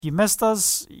If you missed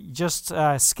us, just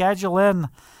schedule in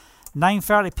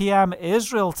 9:30 p.m.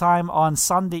 Israel time on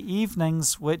Sunday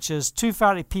evenings, which is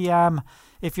 2:30 p.m.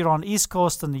 if you're on East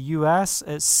Coast in the US.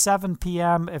 It's 7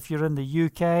 p.m. if you're in the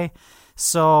UK.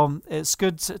 So it's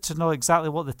good to know exactly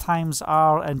what the times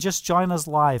are, and just join us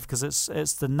live, because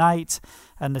it's the night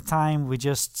and the time. We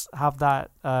just have that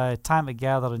time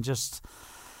together and just,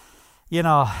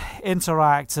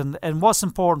 interact. And what's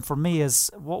important for me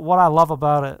is what I love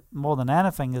about it more than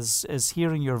anything is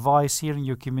hearing your voice, hearing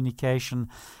your communication,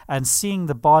 and seeing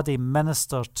the body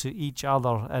minister to each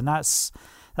other. And that's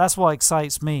what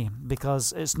excites me,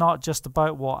 because it's not just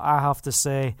about what I have to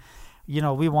say.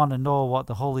 We want to know what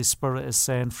the Holy Spirit is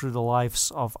saying through the lives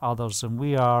of others. And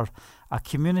we are a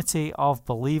community of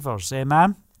believers.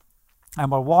 Amen?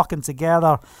 And we're walking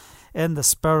together in the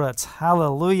Spirit.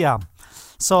 Hallelujah.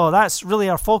 So that's really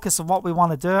our focus of what we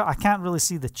want to do. I can't really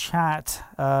see the chat.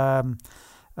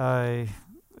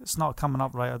 It's not coming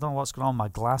up right. I don't know what's going on with my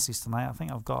glasses tonight. I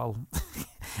think I've got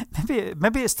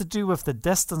maybe it's to do with the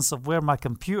distance of where my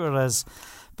computer is.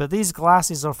 But these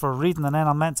glasses are for reading, and then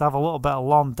I'm meant to have a little bit of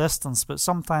long distance, but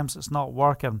sometimes it's not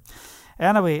working.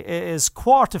 Anyway, it is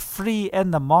 2:45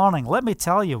 in the morning. Let me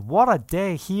tell you, what a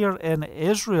day here in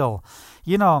Israel.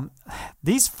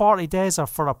 These 40 days are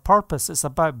for a purpose. It's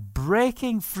about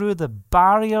breaking through the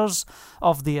barriers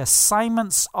of the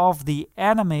assignments of the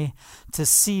enemy to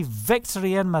see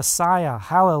victory in Messiah.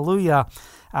 Hallelujah.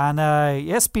 And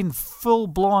it's been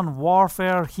full-blown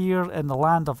warfare here in the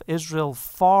land of Israel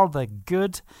for the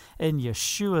good in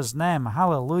Yeshua's name.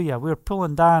 Hallelujah. We're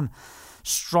pulling down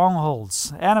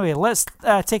strongholds. Anyway, let's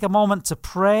take a moment to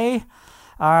pray.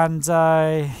 And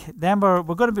then we're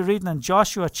going to be reading in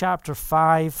Joshua chapter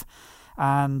 5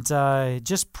 and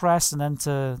just pressing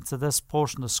into this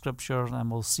portion of Scripture,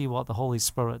 and we'll see what the Holy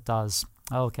Spirit does.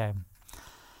 Okay.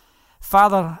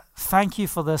 Father, thank you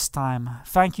for this time.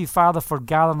 Thank you, Father, for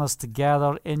gathering us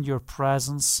together in your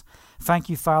presence. Thank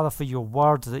you, Father, for your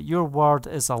word, that your word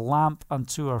is a lamp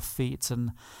unto our feet.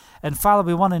 And Father,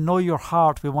 we want to know your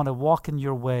heart. We want to walk in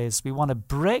your ways. We want to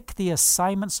break the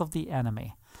assignments of the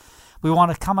enemy. We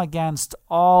want to come against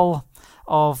all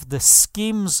of the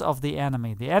schemes of the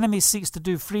enemy. The enemy seeks to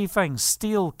do three things: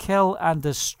 steal, kill, and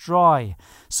destroy.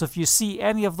 So if you see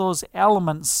any of those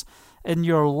elements in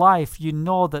your life, you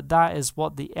know that is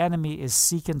what the enemy is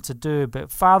seeking to do.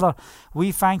 But Father,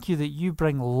 we thank you that you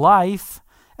bring life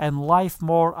and life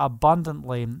more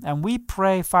abundantly. And we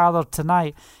pray, Father,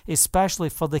 tonight, especially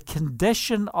for the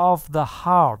condition of the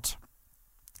heart.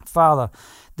 Father,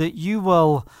 that you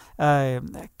will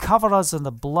cover us in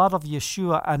the blood of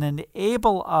Yeshua and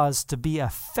enable us to be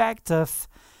effective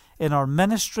in our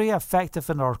ministry, effective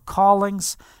in our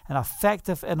callings, and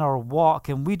effective in our walk.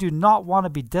 And we do not want to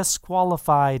be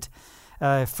disqualified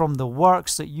from the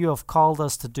works that you have called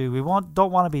us to do. We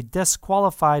don't want to be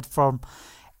disqualified from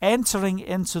entering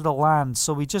into the land.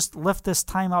 So we just lift this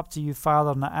time up to you, Father,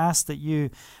 and I ask that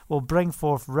you will bring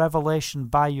forth revelation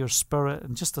by your Spirit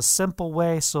in just a simple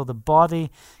way, so the body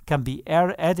can be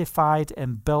edified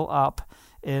and built up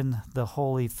in the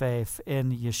holy faith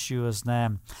in Yeshua's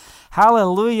name.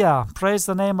 Hallelujah. Praise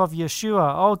the name of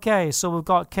Yeshua. Okay, so we've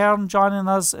got Karen joining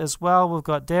us as well. We've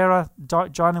got Dara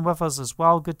joining with us as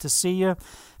well. Good to see you.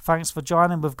 Thanks for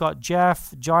joining. We've got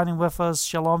Jeff joining with us.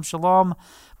 Shalom, shalom.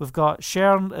 We've got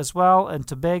Sharon as well in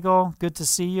Tobago. Good to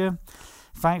see you.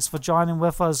 Thanks for joining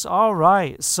with us. All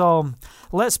right, so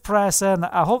let's press in.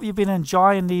 I hope you've been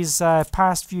enjoying these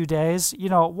past few days.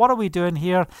 What are we doing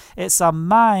here? It's a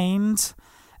mind.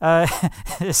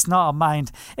 It's not a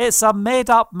mind. It's a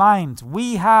made-up mind.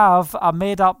 We have a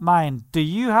made-up mind. Do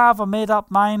you have a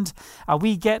made-up mind? Are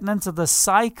we getting into the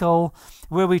cycle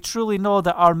where we truly know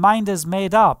that our mind is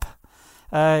made up?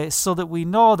 So that we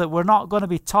know that we're not going to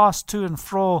be tossed to and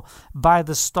fro by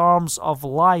the storms of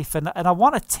life. And I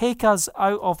want to take us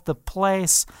out of the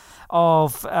place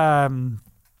of...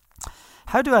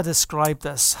 how do I describe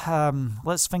this?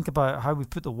 Let's think about how we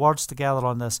put the words together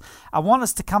on this. I want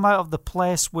us to come out of the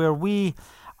place where we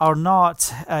are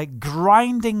not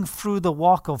grinding through the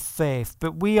walk of faith,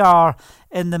 but we are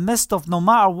in the midst of, no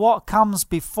matter what comes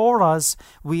before us,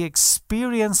 we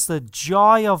experience the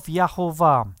joy of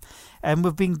Yahovah. And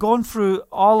we've been going through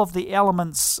all of the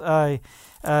elements, for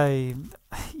the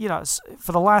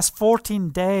last 14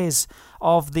 days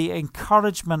of the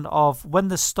encouragement of when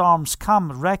the storms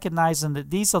come, recognizing that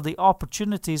these are the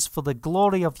opportunities for the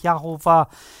glory of Yahovah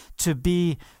to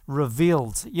be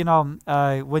revealed.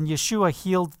 When Yeshua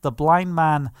healed the blind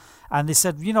man, and they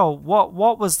said,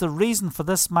 what was the reason for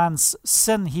this man's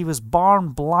sin? He was born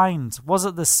blind. Was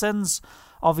it the sins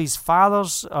of his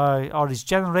fathers or his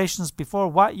generations before?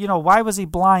 Why was he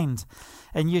blind?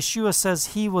 And Yeshua says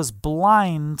he was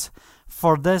blind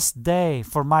for this day,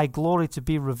 for my glory to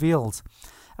be revealed.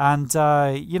 And,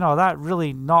 that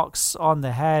really knocks on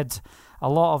the head a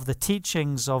lot of the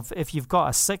teachings of if you've got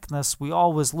a sickness, we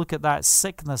always look at that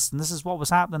sickness. And this is what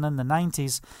was happening in the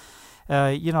 90s.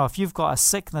 If you've got a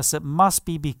sickness, it must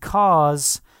be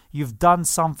because you've done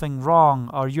something wrong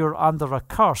or you're under a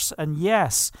curse. And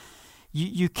yes,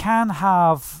 you can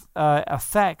have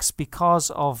effects because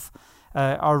of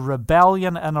our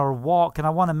rebellion and our walk. And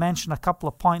I want to mention a couple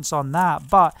of points on that.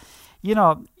 But,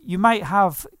 you might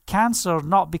have cancer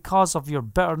not because of your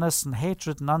bitterness and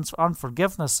hatred and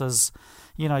unforgiveness, as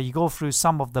you go through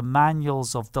some of the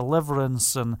manuals of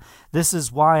deliverance, and this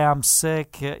is why I'm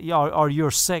sick, or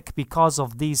you're sick because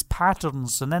of these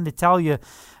patterns, and then they tell you,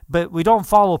 but we don't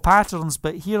follow patterns,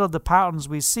 but here are the patterns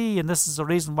we see, and this is the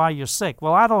reason why you're sick.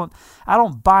 Well, I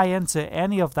don't buy into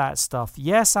any of that stuff.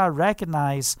 Yes, I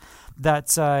recognize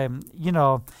that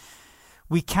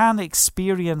we can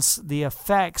experience the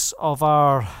effects of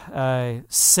our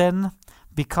sin,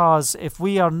 because if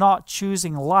we are not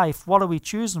choosing life, what are we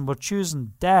choosing? We're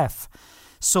choosing death.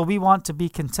 So we want to be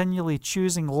continually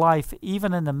choosing life,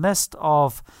 even in the midst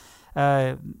of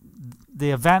the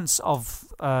events of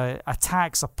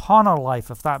attacks upon our life,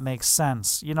 if that makes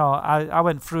sense. I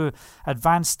went through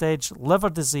advanced stage liver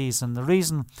disease, and the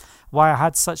reason why I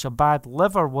had such a bad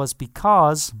liver was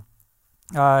because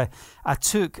I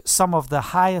took some of the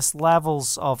highest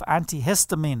levels of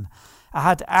antihistamine. I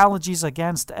had allergies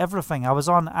against everything. I was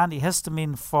on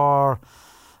antihistamine for,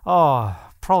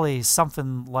 probably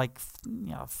something like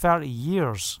 30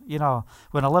 years.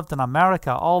 When I lived in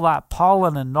America, all that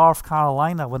pollen in North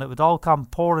Carolina, when it would all come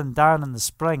pouring down in the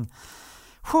spring,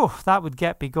 that would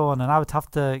get me going, and I would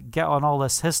have to get on all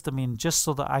this histamine just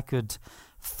so that I could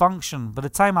function. By the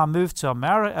time I moved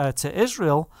to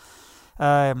Israel,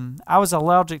 I was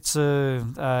allergic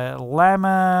to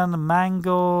lemon,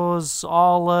 mangoes,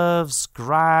 olives,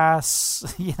 grass,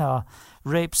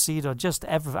 rapeseed, or just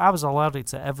everything. I was allergic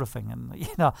to everything.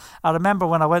 And, I remember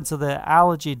when I went to the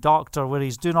allergy doctor where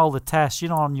he's doing all the tests,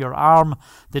 on your arm,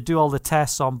 they do all the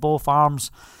tests on both arms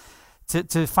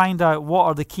to find out what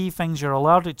are the key things you're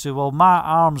allergic to. Well, my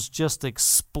arms just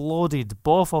exploded,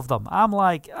 both of them. I'm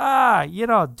like,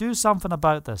 do something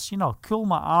about this. Cool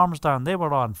my arms down. They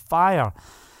were on fire.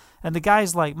 And the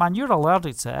guy's like, man, you're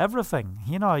allergic to everything.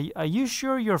 Are you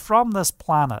sure you're from this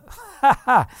planet?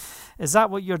 Is that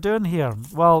what you're doing here?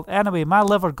 Well, anyway, my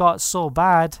liver got so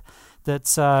bad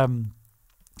that I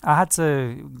had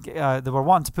to, they were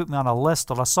wanting to put me on a list,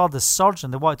 or I saw this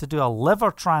surgeon, they wanted to do a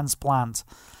liver transplant.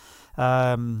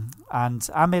 And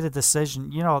I made a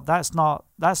decision, that's not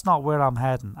where I'm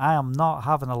heading. I am not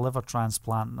having a liver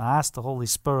transplant. And I asked the Holy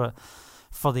Spirit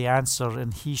for the answer,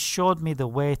 and he showed me the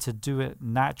way to do it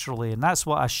naturally. And that's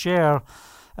what I share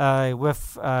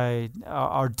with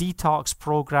our detox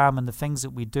program and the things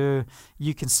that we do.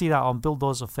 You can see that on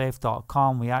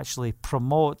BulldozerFaith.com. We actually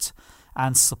promote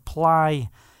and supply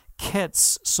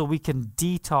kits so we can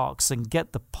detox and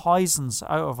get the poisons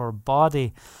out of our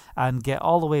body and get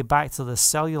all the way back to the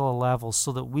cellular level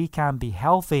so that we can be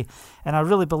healthy. And I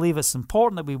really believe it's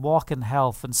important that we walk in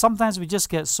health. And sometimes we just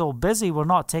get so busy we're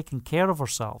not taking care of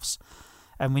ourselves,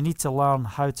 and we need to learn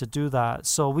how to do that.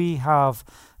 So we have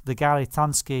the Gary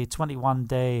Tunsky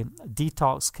 21-day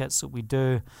detox kits that we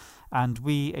do, and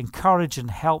we encourage and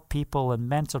help people and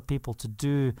mentor people to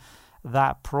do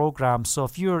that program. So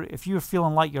if you're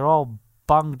feeling like you're all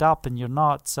bunged up and you're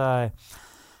not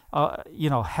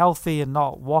healthy and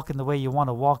not walking the way you want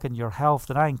to walk in your health,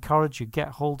 then I encourage you get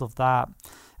hold of that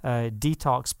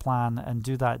detox plan and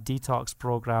do that detox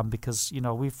program, because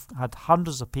we've had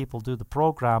hundreds of people do the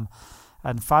program,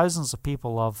 and thousands of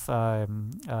people have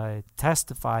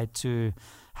testified to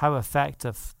how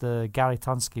effective the Gary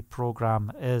Tunsky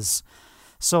program is.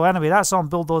 So anyway, that's on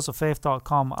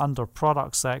BulldozerFaith.com under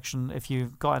product section. If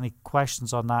you've got any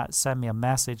questions on that, send me a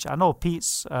message. I know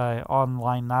Pete's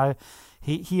online now.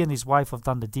 He and his wife have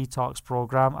done the detox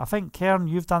program. I think, Karen,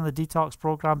 you've done the detox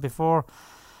program before.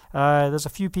 There's a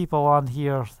few people on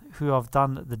here who have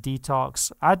done the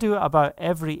detox. I do it about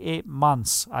every 8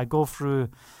 months. I go through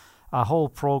a whole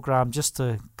program just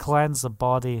to cleanse the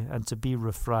body and to be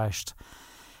refreshed.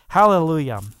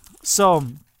 Hallelujah. So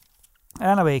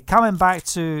anyway, coming back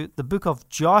to the book of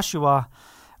Joshua,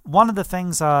 one of the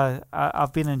things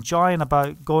I've been enjoying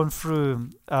about going through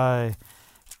a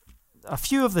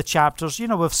few of the chapters,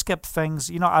 we've skipped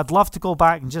things. I'd love to go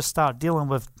back and just start dealing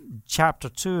with chapter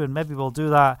 2, and maybe we'll do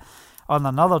that on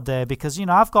another day, because,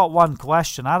 I've got one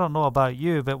question. I don't know about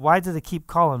you, but why do they keep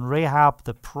calling Rahab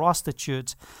the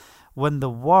prostitute when the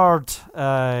word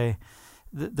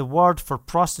the word for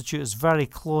prostitute is very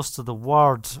close to the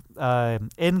word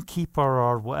innkeeper,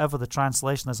 or whatever the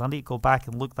translation is? I need to go back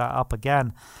and look that up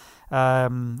again.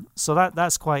 So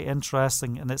that's quite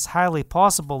interesting, and it's highly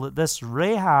possible that this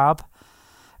Rahab,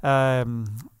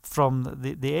 from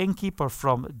the innkeeper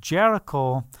from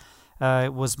Jericho,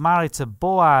 was married to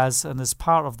Boaz and is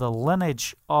part of the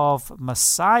lineage of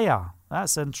Messiah.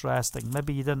 That's interesting.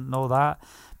 Maybe you didn't know that.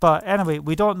 But anyway,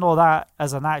 we don't know that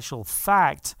as an actual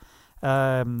fact,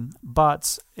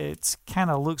 but it kind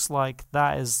of looks like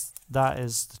that is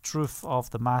the truth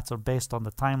of the matter based on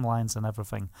the timelines and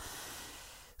everything.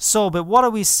 So, but what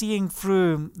are we seeing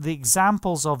through the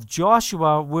examples of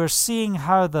Joshua? We're seeing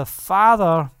how the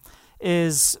father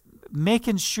is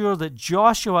making sure that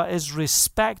Joshua is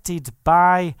respected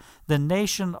by the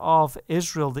nation of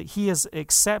Israel, that he is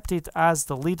accepted as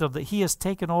the leader, that he has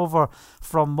taken over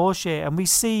from Moshe. And we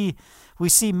see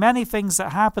many things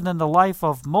that happen in the life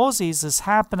of Moses is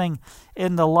happening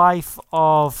in the life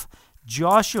of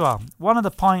Joshua. One of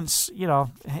the points,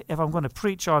 if I'm going to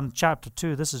preach on chapter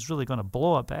 2, this is really going to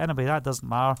blow it, but anyway, that doesn't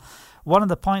matter. One of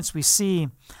the points we see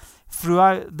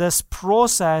throughout this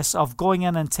process of going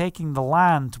in and taking the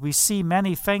land, we see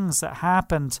many things that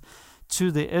happened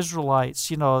to the Israelites.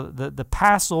 The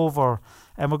Passover,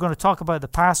 and we're going to talk about the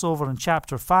Passover in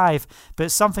chapter 5,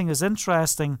 but something is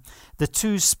interesting. The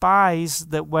 2 spies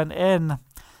that went in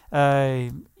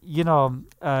to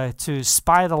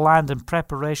spy the land in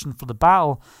preparation for the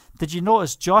battle, did you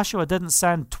notice Joshua didn't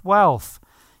send 12?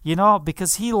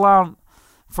 Because he learned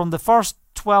from the first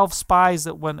 12 spies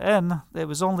that went in, it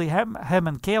was only him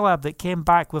and Caleb that came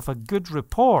back with a good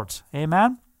report.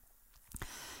 Amen?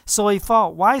 So he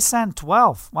thought, why send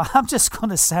 12? Well, I'm just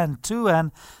going to send 2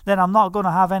 in, then I'm not going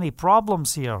to have any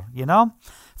problems here,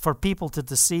 for people to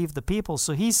deceive the people.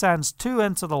 So he sends 2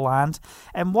 into the land.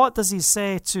 And what does he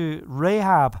say to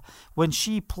Rahab when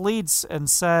she pleads and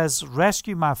says,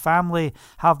 rescue my family,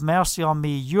 have mercy on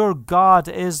me, your God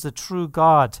is the true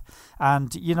God?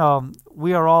 And,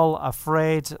 we are all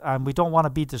afraid and we don't want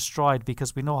to be destroyed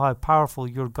because we know how powerful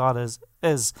your God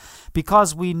is.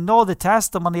 Because we know the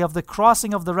testimony of the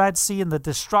crossing of the Red Sea and the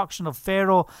destruction of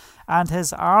Pharaoh and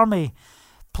his army.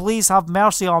 Please have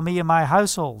mercy on me and my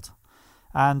household.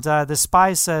 And the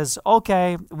spy says,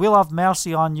 okay, we'll have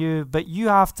mercy on you, but you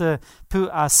have to put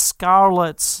a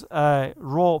scarlet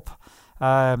rope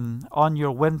on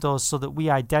your windows so that we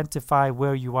identify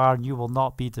where you are and you will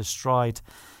not be destroyed.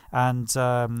 And,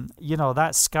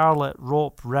 that scarlet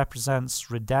rope represents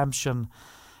redemption.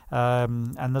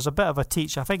 And there's a bit of a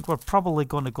teach. I think we're probably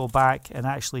going to go back and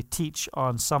actually teach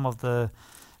on some of the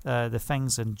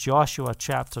things in Joshua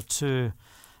chapter 2.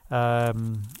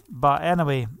 But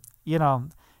anyway,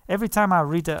 every time I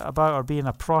read it about her being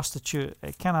a prostitute,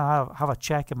 it kind of have a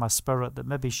check in my spirit that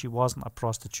maybe she wasn't a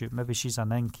prostitute. Maybe she's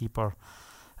an innkeeper.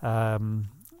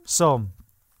 So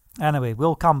anyway,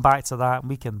 we'll come back to that and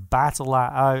we can battle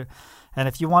that out. And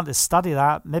if you want to study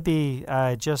that, maybe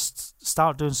just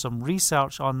start doing some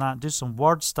research on that, do some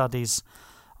word studies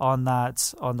on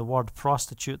that, on the word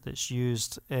prostitute that's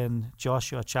used in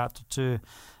Joshua chapter 2.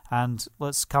 And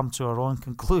let's come to our own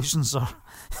conclusions. Or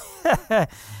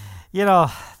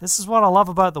this is what I love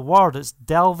about the Word. It's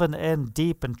delving in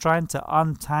deep and trying to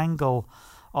untangle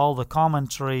all the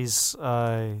commentaries,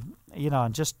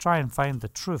 and just try and find the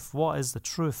truth. What is the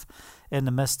truth in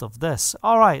the midst of this?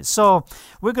 All right, so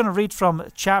we're going to read from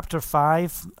chapter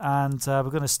 5, and we're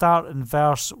going to start in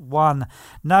verse 1.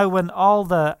 Now when all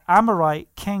the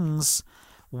Amorite kings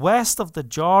west of the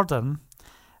Jordan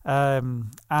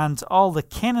and all the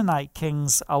Canaanite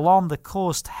kings along the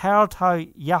coast heard how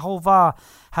Jehovah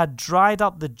had dried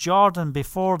up the Jordan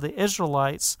before the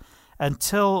Israelites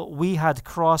until we had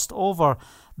crossed over,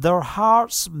 their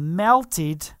hearts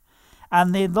melted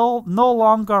and they no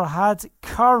longer had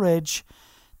courage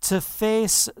to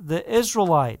face the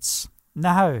Israelites.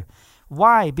 Now,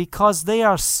 why? Because they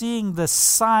are seeing the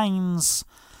signs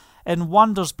and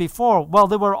wonders before. Well,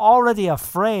 they were already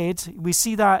afraid. We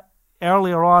see that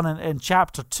earlier on in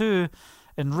chapter 2,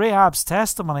 in Rahab's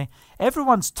testimony.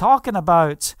 Everyone's talking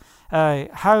about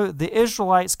how the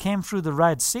Israelites came through the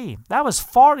Red Sea. That was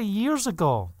 40 years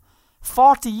ago.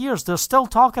 40 years, they're still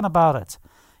talking about it.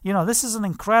 This is an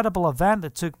incredible event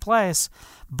that took place,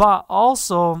 but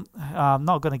also, I'm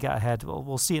not going to get ahead,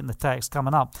 we'll see it in the text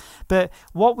coming up, but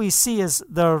what we see is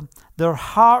their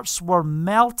hearts were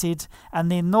melted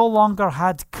and they no longer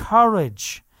had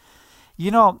courage.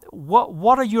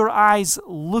 what are your eyes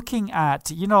looking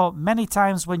at? Many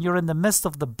times when you're in the midst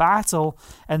of the battle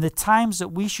and the times that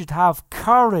we should have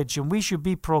courage and we should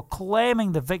be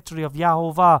proclaiming the victory of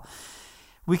Yahovah,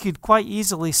 we could quite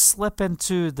easily slip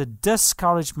into the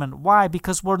discouragement. Why?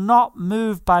 Because we're not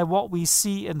moved by what we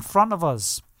see in front of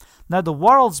us. Now, the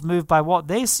world's moved by what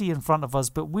they see in front of us,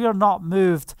 but we are not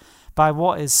moved by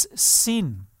what is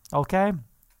seen, okay?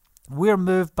 We're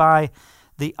moved by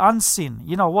the unseen.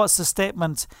 What's the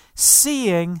statement?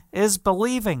 Seeing is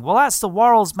believing. Well, that's the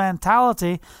world's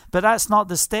mentality, but that's not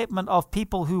the statement of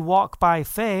people who walk by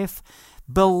faith.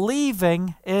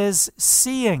 Believing is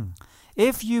seeing.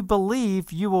 If you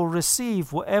believe, you will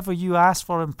receive whatever you ask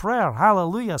for in prayer.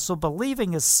 Hallelujah. So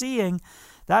believing is seeing.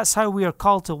 That's how we are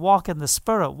called to walk in the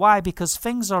Spirit. Why? Because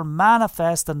things are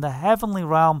manifest in the heavenly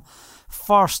realm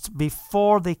first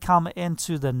before they come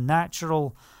into the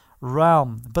natural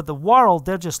realm. But the world,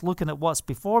 they're just looking at what's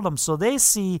before them. So they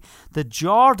see the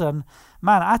Jordan.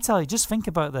 Man, I tell you, just think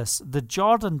about this. The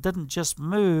Jordan didn't just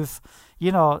move,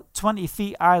 20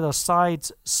 feet either side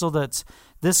so that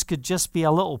this could just be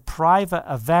a little private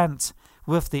event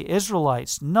with the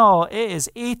Israelites. No, it is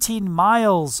 18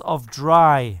 miles of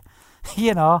dry.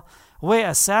 Wait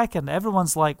a second.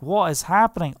 Everyone's like, what is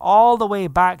happening? All the way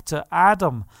back to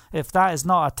Adam. If that is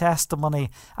not a testimony,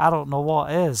 I don't know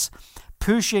what is.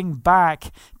 Pushing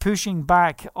back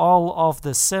all of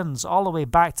the sins, all the way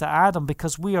back to Adam,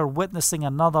 because we are witnessing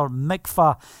another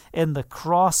mikvah in the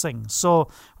crossing. So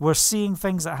we're seeing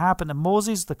things that happened to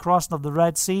Moses, the crossing of the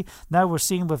Red Sea. Now we're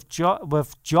seeing with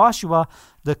Joshua,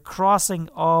 the crossing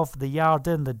of the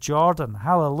Yarden, the Jordan.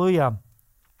 Hallelujah.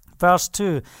 Verse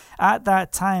 2, at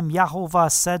that time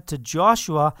Yahovah said to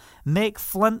Joshua, make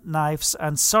flint knives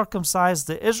and circumcise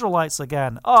the Israelites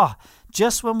again.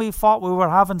 Just when we thought we were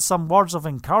having some words of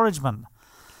encouragement.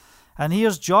 And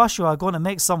here's Joshua going to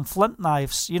make some flint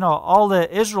knives. All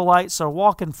the Israelites are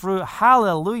walking through.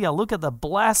 Hallelujah. Look at the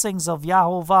blessings of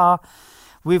Yahovah.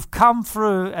 We've come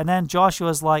through, and then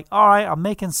Joshua's like, all right, I'm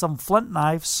making some flint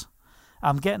knives.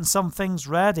 I'm getting some things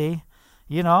ready.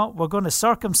 We're going to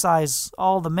circumcise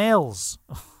all the males.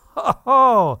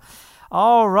 Oh,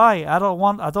 all right. I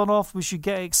don't know if we should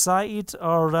get excited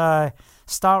or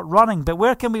start running. But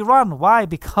where can we run? Why?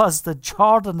 Because the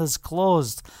Jordan is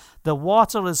closed. The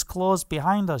water is closed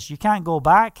behind us. You can't go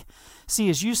back. See,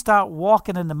 as you start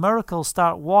walking in the miracles,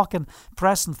 start walking,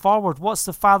 pressing forward, what's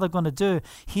the Father going to do?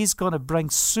 He's going to bring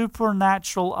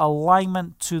supernatural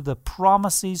alignment to the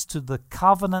promises, to the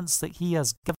covenants that He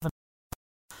has given,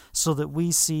 so that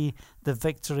we see the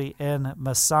victory in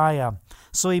Messiah.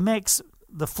 So He makes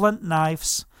the flint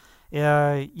knives,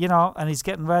 and He's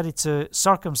getting ready to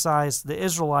circumcise the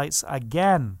Israelites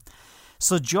again.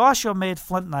 So Joshua made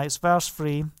flint knives, verse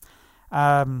 3,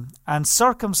 and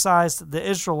circumcised the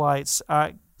Israelites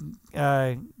at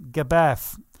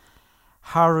Gebeth,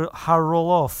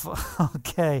 Haroloth.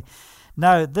 Okay.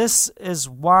 Now, this is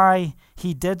why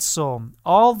He did so.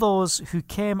 All those who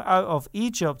came out of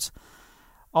Egypt,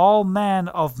 all men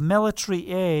of military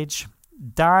age,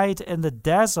 died in the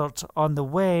desert on the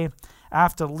way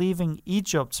after leaving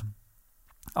Egypt.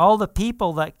 All the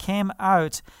people that came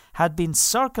out had been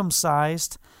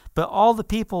circumcised, but all the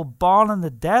people born in the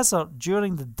desert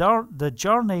during the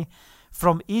journey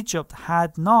from Egypt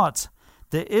had not.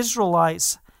 The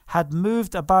Israelites had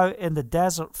moved about in the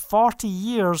desert 40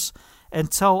 years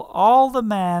until all the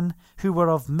men who were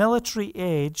of military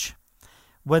age,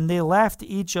 when they left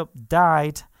Egypt,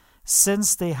 died,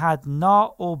 since they had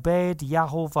not obeyed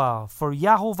Yahovah. For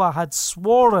Yahovah had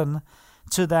sworn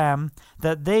to them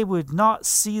that they would not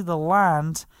see the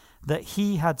land that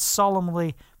He had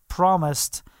solemnly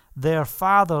promised their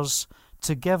fathers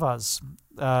to give us,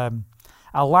 a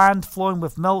land flowing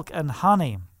with milk and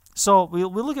honey. So we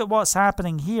look at what's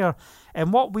happening here,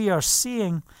 and what we are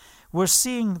seeing, we're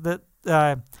seeing that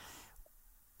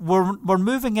we're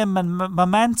moving in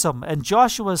momentum, and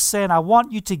Joshua is saying, I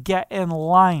want you to get in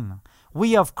line.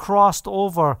 We have crossed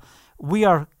over. We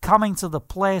are coming to the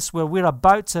place where we're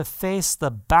about to face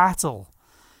the battle.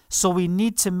 So we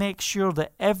need to make sure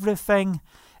that everything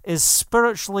is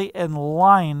spiritually in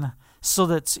line, so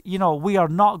that, we are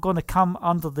not going to come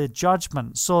under the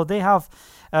judgment. So they have,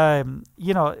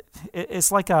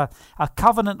 it's like a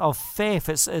covenant of faith.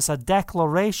 It's a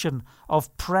declaration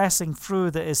of pressing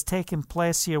through that is taking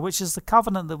place here, which is the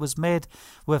covenant that was made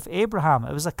with Abraham.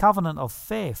 It was a covenant of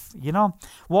faith.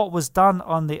 What was done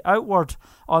on the outward,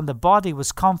 on the body,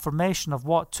 was confirmation of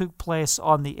what took place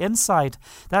on the inside.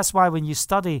 That's why when you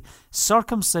study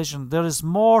circumcision, there is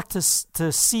more to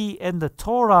see in the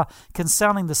Torah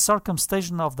concerning the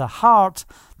circumcision of the heart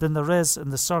than there is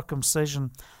in the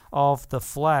circumcision of the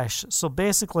flesh. So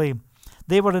basically,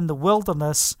 they were in the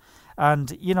wilderness, and,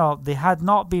 they had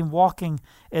not been walking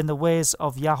in the ways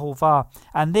of Yahovah,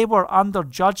 and they were under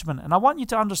judgment. And I want you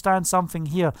to understand something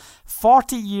here.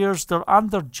 40 years they're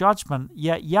under judgment,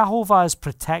 yet Yahovah is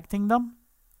protecting them.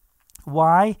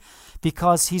 Why?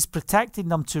 Because he's protecting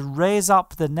them to raise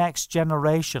up the next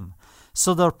generation.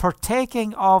 So they're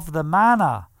partaking of the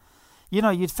manna.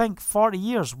 You'd think 40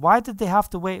 years. Why did they have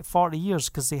to wait 40 years?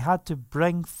 Because they had to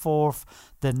bring forth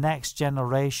the next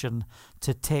generation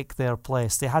to take their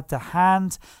place. They had to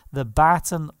hand the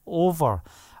baton over.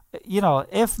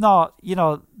 If not,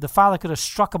 the father could have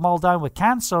struck them all down with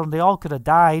cancer and they all could have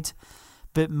died.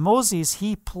 But Moses,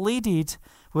 he pleaded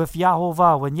with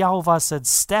Yahovah when Yahovah said,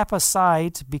 step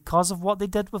aside because of what they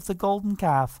did with the golden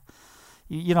calf.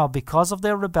 Because of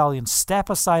their rebellion, step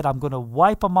aside, I'm going to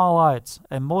wipe them all out.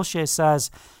 And Moshe says,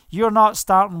 you're not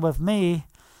starting with me.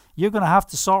 You're going to have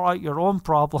to sort out your own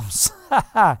problems.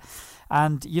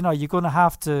 And, you're going to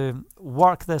have to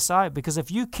work this out. Because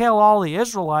if you kill all the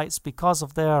Israelites because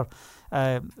of the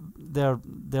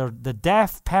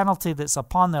death penalty that's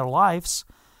upon their lives,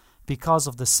 because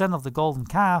of the sin of the golden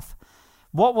calf,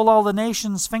 what will all the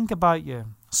nations think about you?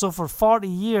 So for 40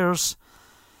 years,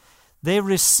 they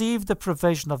received the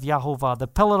provision of Yahovah, the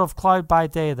pillar of cloud by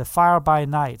day, the fire by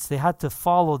night. They had to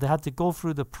follow, they had to go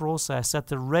through the process, they had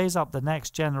to raise up the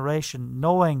next generation,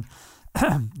 knowing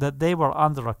that they were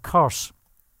under a curse,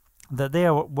 that they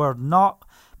were not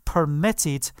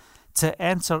permitted to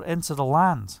enter into the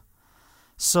land.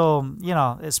 So,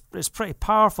 it's pretty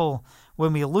powerful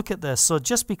when we look at this. So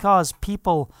just because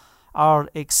people are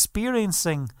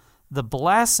experiencing the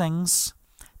blessings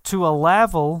to a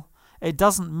level, it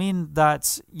doesn't mean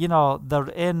that, they're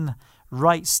in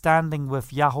right standing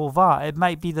with Yahovah. It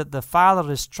might be that the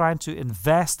father is trying to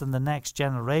invest in the next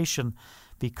generation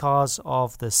because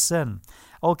of the sin.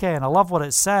 Okay, and I love what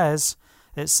it says.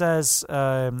 It says,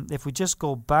 if we just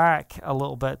go back a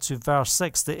little bit to verse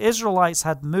 6, the Israelites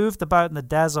had moved about in the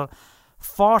desert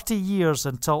 40 years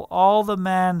until all the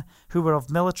men who were of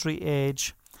military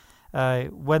age,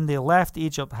 when they left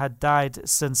Egypt, had died,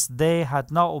 since they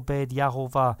had not obeyed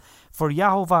Yahovah. For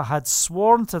Yahovah had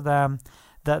sworn to them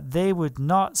that they would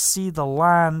not see the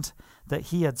land that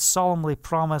he had solemnly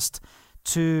promised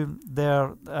to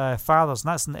their fathers.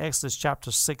 And that's in Exodus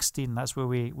chapter 16. That's where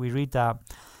we read that.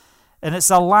 And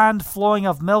it's a land flowing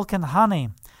of milk and honey.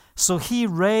 So he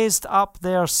raised up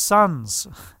their sons.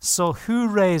 So who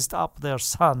raised up their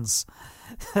sons?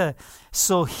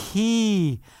 So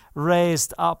he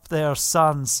raised up their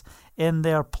sons in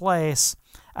their place,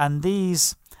 and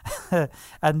these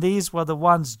were the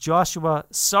ones Joshua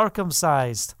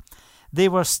circumcised. They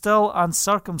were still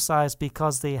uncircumcised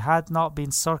because they had not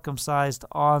been circumcised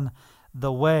on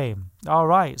the way. All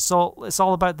right, so it's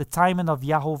all about the timing of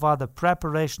Yahovah, the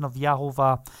preparation of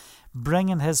Yahovah,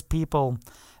 bringing his people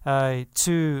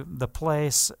to the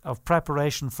place of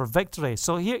preparation for victory.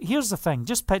 So here's the thing.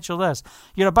 Just picture this.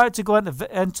 You're about to go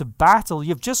into battle.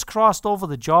 You've just crossed over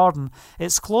the Jordan.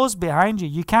 It's closed behind you.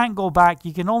 You can't go back.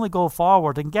 You can only go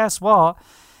forward. And guess what?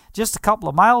 Just a couple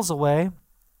of miles away,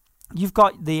 you've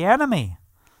got the enemy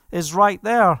is right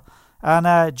there.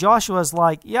 And Joshua's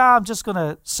like, yeah, I'm just going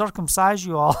to circumcise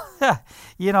you all.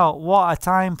 What a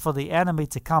time for the enemy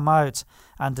to come out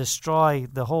and destroy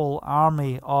the whole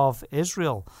army of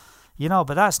Israel.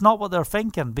 But that's not what they're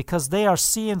thinking, because they are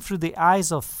seeing through the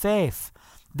eyes of faith.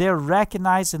 They're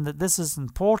recognizing that this is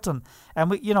important.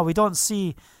 And we don't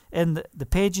see in the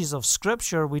pages of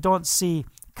Scripture, we don't see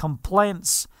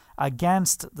complaints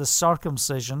against the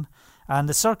circumcision. And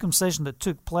the circumcision that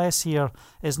took place here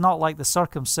is not like the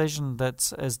circumcision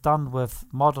that is done with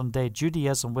modern-day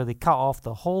Judaism, where they cut off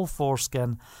the whole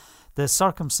foreskin. The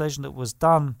circumcision that was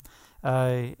done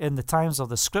in the times of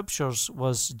the Scriptures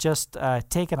was just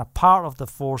taking a part of the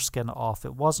foreskin off.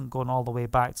 It wasn't going all the way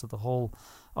back to the whole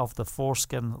of the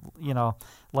foreskin,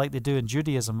 like they do in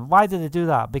Judaism. Why did they do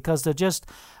that? Because they're just,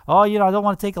 I don't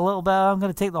want to take a little bit, I'm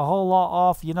going to take the whole lot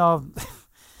off,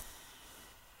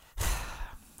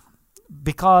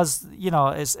 because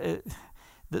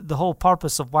the whole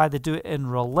purpose of why they do it in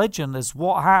religion is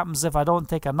what happens if I don't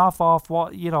take enough off.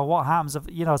 What happens if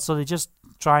so they just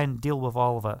try and deal with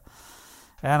all of it.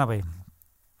 Anyway,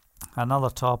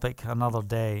 another topic, another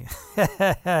day.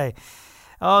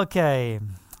 Okay,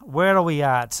 where are we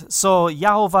at? So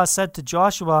Yahovah said to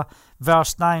Joshua,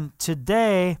 verse 9,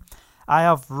 today I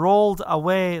have rolled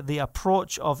away the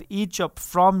approach of Egypt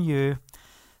from you,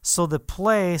 so the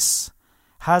place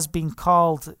has been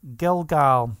called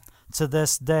Gilgal to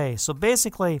this day. So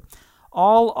basically,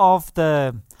 all of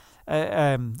the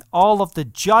all of the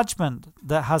judgment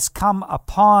that has come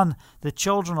upon the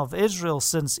children of Israel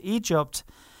since Egypt,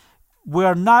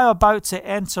 we're now about to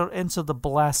enter into the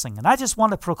blessing. And I just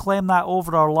want to proclaim that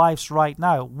over our lives right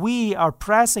now. We are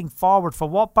pressing forward for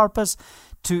what purpose?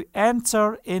 To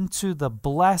enter into the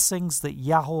blessings that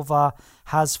Yahovah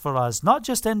has for us, not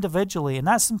just individually, and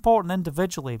that's important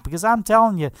individually, because I'm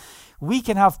telling you, we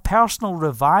can have personal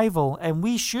revival, and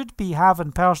we should be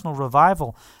having personal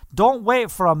revival. Don't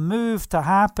wait for a move to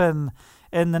happen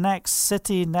in the next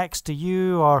city next to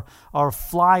you, or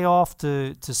fly off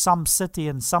to some city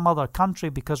in some other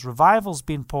country because revival's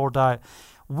been poured out.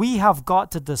 We have got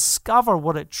to discover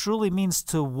what it truly means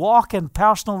to walk in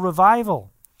personal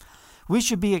revival. We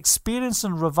should be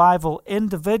experiencing revival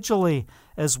individually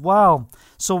as well.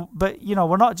 So, but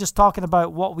we're not just talking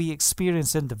about what we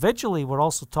experience individually, we're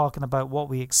also talking about what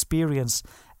we experience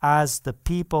as the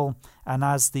people and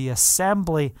as the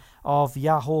assembly of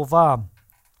Yahovah.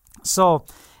 So,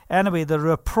 anyway, the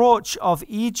reproach of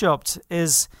Egypt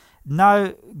is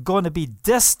now going to be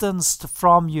distanced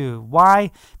from you.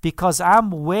 Why? Because I'm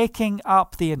waking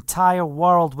up the entire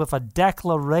world with a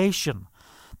declaration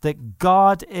that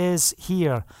God is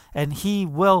here and He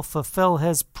will fulfill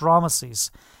His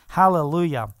promises.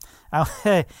 Hallelujah.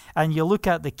 And you look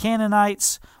at the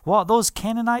Canaanites. What, those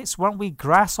Canaanites, weren't we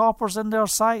grasshoppers in their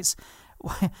sights?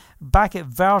 Back at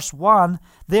verse 1,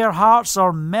 their hearts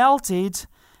are melted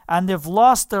and they've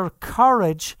lost their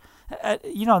courage.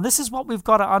 This is what we've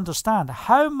got to understand.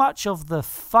 How much of the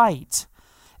fight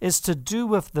is to do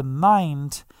with the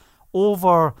mind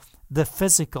over the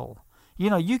physical?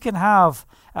 You can have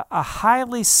a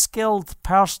highly skilled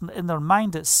person in their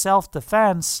mind at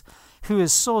self-defense who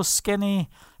is so skinny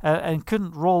and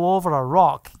couldn't roll over a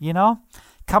rock,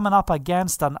 coming up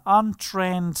against an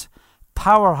untrained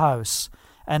powerhouse.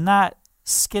 And that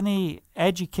skinny,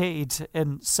 educated,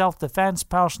 and self-defense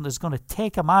person is going to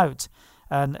take him out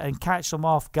and catch them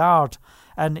off guard.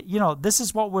 And, this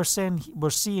is what we're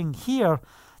seeing here.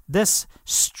 This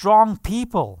strong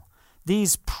people,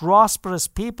 these prosperous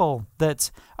people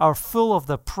that are full of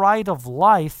the pride of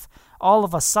life, all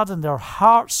of a sudden their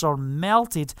hearts are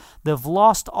melted. They've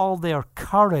lost all their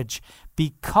courage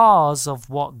because of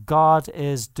what God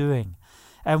is doing.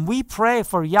 And we pray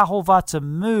for Yahovah to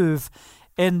move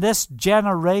in this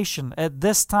generation, at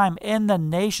this time, in the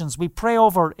nations. We pray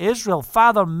over Israel.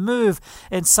 Father, move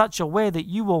in such a way that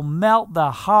you will melt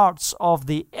the hearts of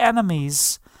the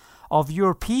enemies of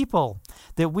your people,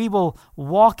 that we will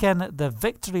walk in the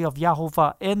victory of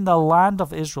Yahovah in the land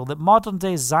of Israel, that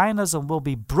modern-day Zionism will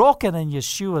be broken in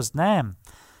Yeshua's name.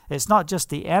 It's not just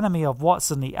the enemy of what's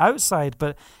on the outside,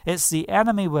 but it's the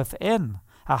enemy within.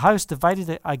 A house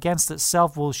divided against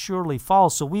itself will surely fall.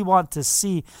 So we want to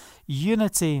see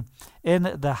unity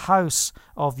in the house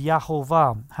of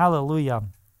Yahovah. Hallelujah.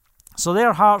 So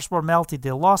their hearts were melted.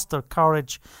 They lost their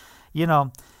courage,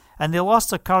 and they lost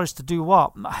their courage to do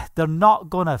what? They're not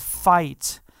going to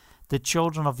fight the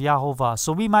children of Yahovah.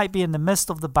 So we might be in the midst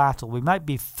of the battle. We might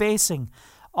be facing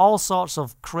all sorts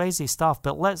of crazy stuff.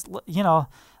 But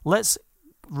let's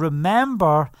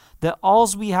remember that all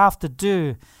we have to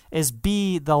do is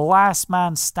be the last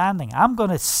man standing. I'm going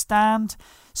to stand.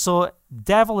 So,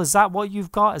 devil, is that what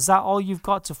you've got? Is that all you've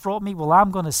got to throw at me? Well,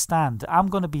 I'm going to stand. I'm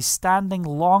going to be standing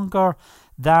longer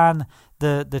than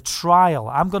the trial.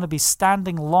 I'm going to be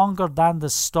standing longer than the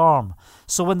storm.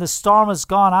 So when the storm is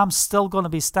gone, I'm still going to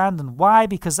be standing. Why?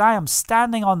 Because I am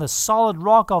standing on the solid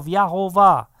rock of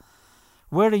Yahovah.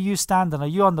 Where are you standing? Are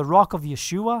you on the rock of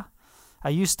Yeshua?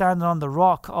 Are you standing on the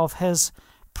rock of His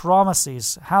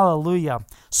promises? Hallelujah.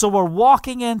 So we're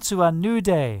walking into a new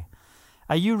day.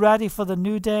 Are you ready for the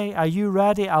new day? Are you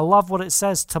ready? I love what it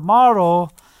says. Tomorrow,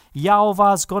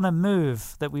 Yahovah's going to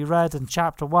move, that we read in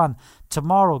chapter 1.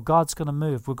 Tomorrow, God's going to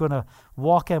move. We're going to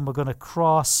walk in. We're going to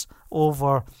cross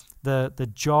over the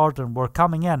Jordan. We're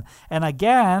coming in. And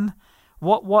again,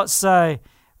 what's the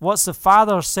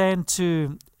Father saying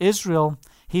to Israel?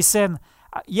 He's saying,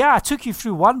 yeah, I took you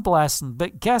through one blessing,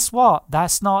 but guess what?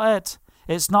 That's not it.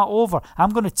 It's not over.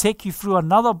 I'm going to take you through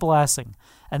another blessing.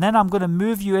 And then I'm going to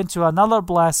move you into another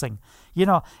blessing.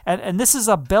 And this is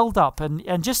a build-up.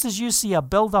 And just as you see a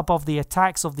build-up of the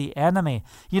attacks of the enemy,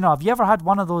 have you ever had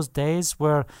one of those days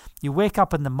where you wake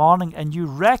up in the morning and you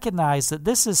recognize that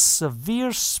this is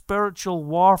severe spiritual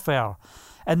warfare?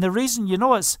 And the reason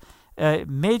it's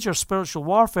major spiritual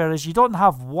warfare is you don't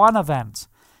have one event.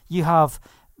 You have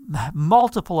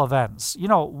multiple events.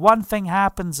 One thing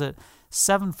happens at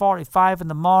 7:45 in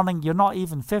the morning, you're not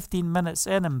even 15 minutes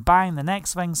in and bang, the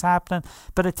next thing's happening.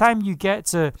 By the time you get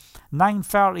to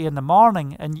 9:30 in the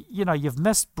morning and, you've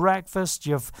missed breakfast,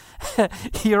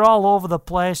 you're all over the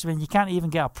place. I mean, you can't even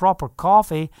get a proper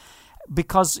coffee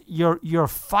because you're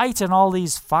fighting all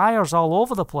these fires all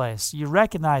over the place. You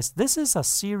recognize this is a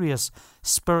serious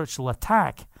spiritual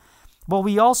attack. Well,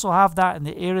 we also have that in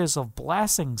the areas of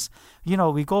blessings.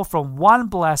 We go from one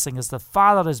blessing as the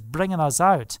Father is bringing us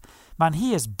out. Man,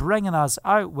 He is bringing us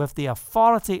out with the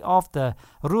authority of the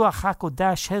Ruach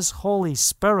HaKodesh, His Holy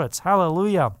Spirit.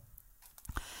 Hallelujah.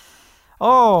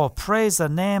 Oh, praise the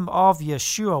name of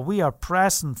Yeshua. We are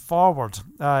pressing forward.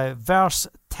 Verse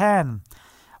 10.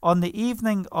 On the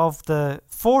evening of the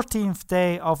 14th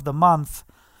day of the month,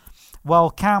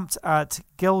 while camped at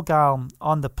Gilgal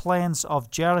on the plains of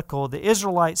Jericho, the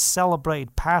Israelites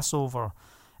celebrated Passover.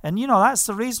 And that's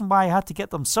the reason why I had to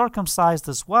get them circumcised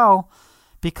as well,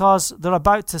 because they're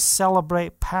about to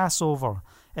celebrate Passover.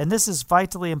 And this is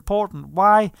vitally important.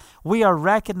 Why? We are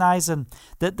recognizing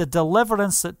that the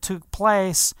deliverance that took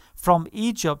place from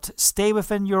Egypt, stay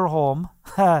within your home,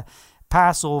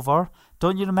 Passover.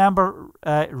 Don't you remember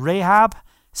Rahab?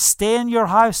 Stay in your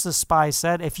house, the spy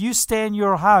said. If you stay in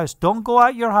your house, don't go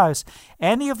out your house.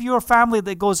 Any of your family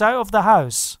that goes out of the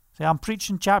house, see, I'm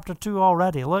preaching chapter 2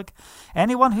 already. Look,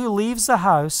 anyone who leaves the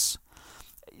house,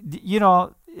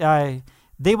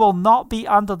 they will not be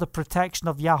under the protection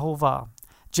of Yahovah.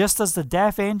 Just as the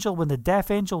death angel, when the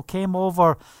death angel came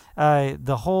over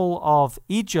the whole of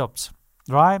Egypt,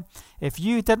 right? If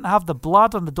you didn't have the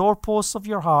blood on the doorposts of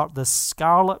your heart, the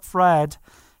scarlet thread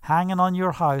hanging on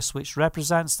your house, which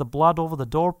represents the blood over the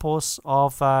doorposts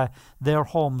of their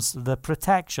homes, the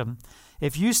protection.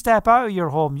 If you step out of your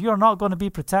home, you're not going to be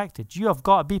protected. You have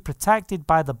got to be protected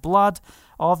by the blood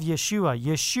of Yeshua.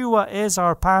 Yeshua is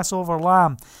our Passover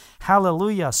lamb.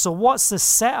 Hallelujah. So what's the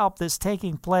setup that's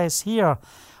taking place here?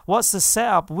 What's the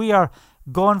setup? We are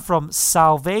going from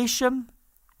salvation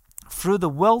through the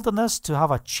wilderness to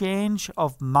have a change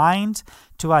of mind,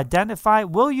 to identify,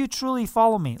 will you truly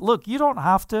follow me? Look, you don't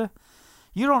have to.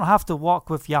 You don't have to walk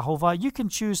with Yahovah. You can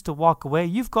choose to walk away.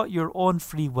 You've got your own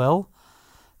free will.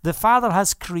 The Father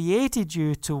has created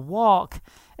you to walk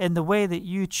in the way that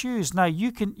you choose. Now,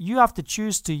 you have to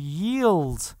choose to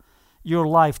yield your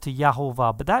life to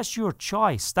Yahovah, but that's your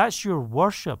choice. That's your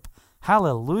worship.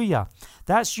 Hallelujah.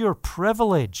 That's your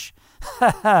privilege.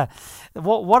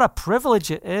 What a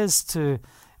privilege it is to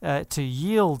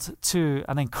yield to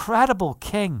an incredible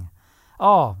King.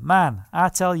 Oh, man, I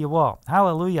tell you what.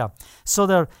 Hallelujah. So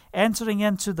they're entering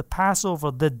into the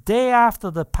Passover. The day after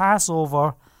the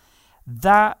Passover,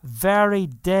 that very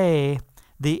day,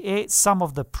 they ate some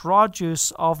of the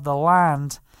produce of the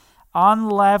land,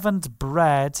 unleavened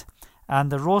bread,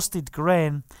 and the roasted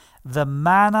grain. The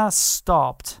manna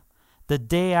stopped the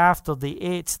day after they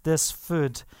ate this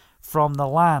food from the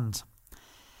land.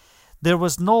 There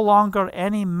was no longer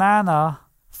any manna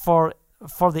for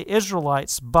the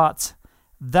Israelites, but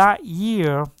that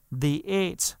year they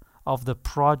ate of the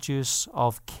produce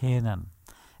of Canaan.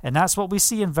 And that's what we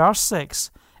see in verse 6.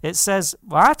 It says,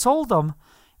 well, I told them,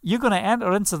 you're going to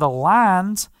enter into the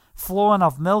land flowing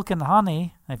of milk and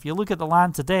honey. If you look at the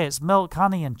land today, it's milk,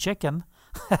 honey, and chicken.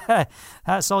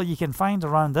 That's all you can find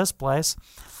around this place.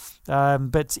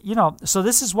 But so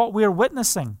this is what we're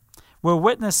witnessing. We're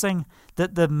witnessing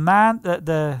that the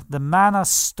manna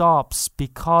stops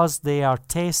because they are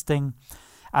tasting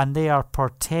and they are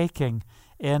partaking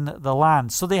in the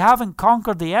land. So they haven't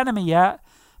conquered the enemy yet,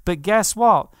 but guess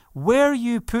what? Where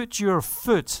you put your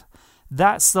foot,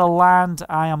 that's the land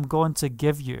I am going to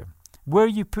give you. Where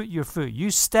you put your foot. You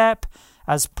step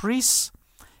as priests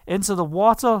into the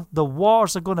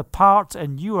waters are going to part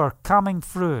and you are coming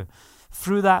through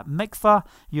that mikvah.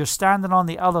 You're standing on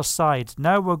the other side.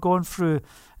 Now we're going through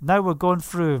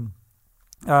the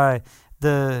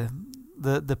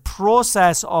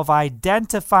process of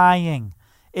identifying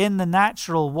in the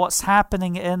natural what's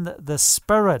happening in the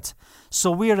spirit.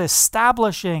 So we're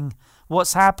establishing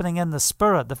what's happening in the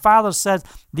spirit. The Father said,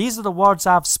 these are the words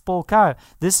I've spoke out.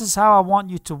 This is how I want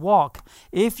you to walk.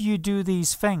 If you do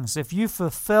these things, if you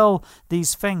fulfill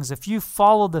these things, if you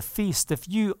follow the feast, if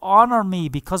you honor me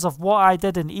because of what I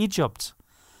did in Egypt.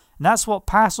 And that's what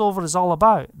Passover is all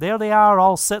about. There they are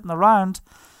all sitting around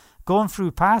going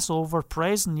through Passover,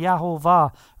 praising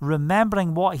Yahovah,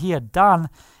 remembering what he had done.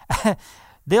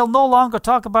 They'll no longer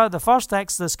talk about the first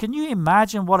Exodus. Can you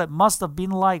imagine what it must have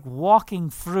been like walking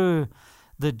through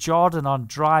the Jordan on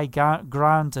dry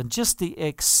ground and just the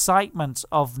excitement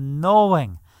of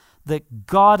knowing that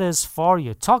God is for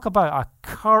you. Talk about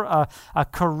a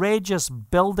courageous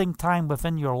building time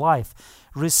within your life.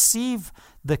 Receive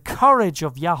the courage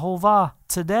of Yahovah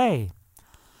today.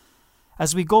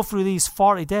 As we go through these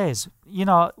 40 days, we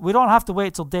don't have to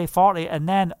wait till day 40 and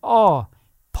then,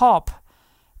 pop.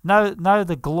 Now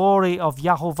the glory of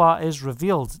Yahovah is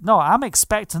revealed. No, I'm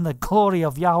expecting the glory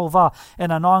of Yahovah in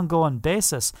an ongoing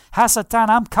basis. Hasatan,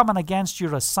 I'm coming against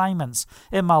your assignments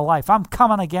in my life. I'm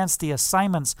coming against the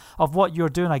assignments of what you're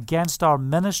doing against our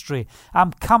ministry.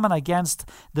 I'm coming against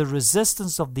the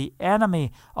resistance of the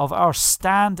enemy of our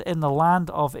stand in the land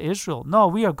of Israel. No,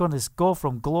 we are going to go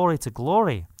from glory to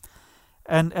glory.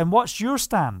 And what's your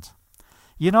stand?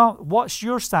 What's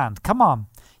your stand? Come on.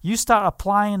 You start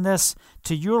applying this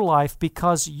to your life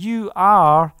because you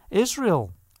are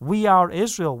Israel. We are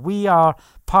Israel. We are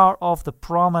part of the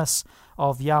promise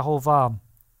of Yahovah.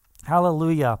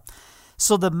 Hallelujah.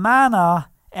 So the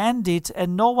manna ended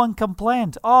and no one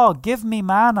complained. Oh, give me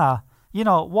manna.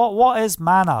 What is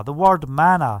manna? The word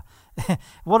manna.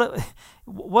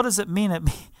 What does it mean?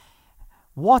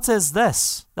 What is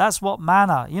this? That's what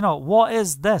manna. What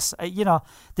is this?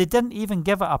 They didn't even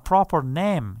give it a proper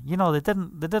name. They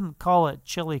didn't call it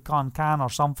chili con carne or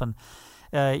something.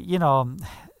 They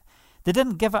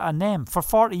didn't give it a name. For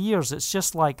 40 years, it's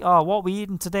just like, what are we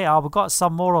eating today? We got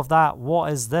some more of that.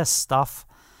 What is this stuff?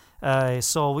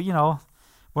 So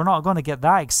we're not going to get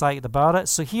that excited about it.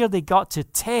 So here they got to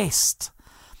taste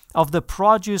of the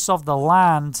produce of the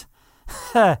land.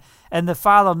 And the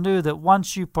Father knew that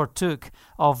once you partook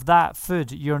of that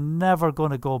food, you're never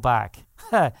going to go back.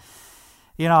 I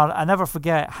never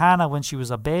forget Hannah when she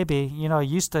was a baby.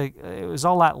 It was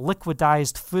all that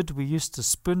liquidized food we used to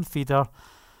spoon feed her.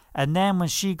 And then when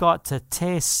she got to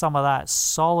taste some of that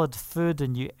solid food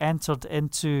and you entered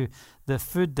into the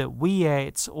food that we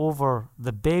ate over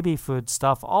the baby food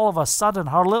stuff, all of a sudden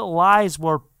her little eyes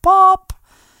were pop.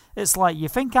 It's like, you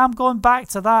think I'm going back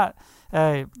to that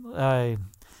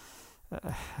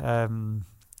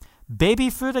baby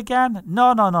food again?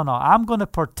 No. I'm going to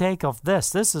partake of this.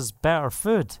 This is better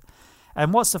food.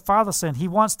 And what's the Father saying? He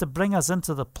wants to bring us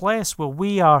into the place where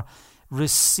we are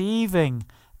receiving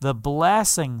the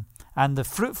blessing and the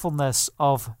fruitfulness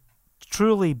of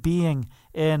truly being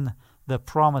in the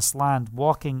promised land,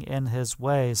 walking in his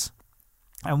ways.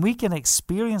 And we can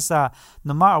experience that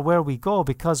no matter where we go,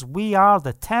 because we are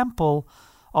the temple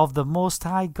of the Most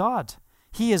High God.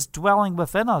 He is dwelling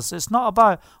within us. It's not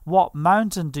about what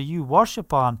mountain do you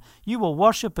worship on. You will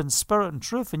worship in spirit and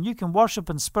truth, and you can worship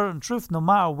in spirit and truth no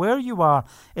matter where you are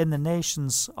in the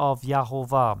nations of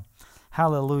Yahovah.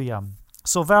 Hallelujah.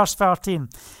 So verse 13.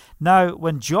 Now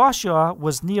when Joshua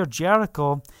was near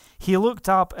Jericho, he looked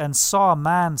up and saw a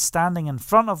man standing in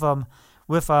front of him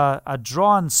with a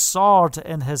drawn sword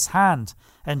in his hand.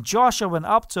 And Joshua went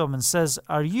up to him and says,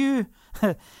 Are you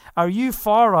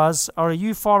for us, or are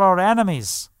you for our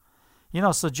enemies?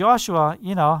 So Joshua,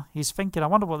 he's thinking, I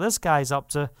wonder what this guy's up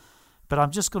to, but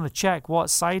I'm just going to check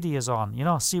what side he is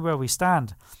on, see where we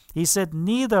stand. He said,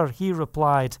 Neither, he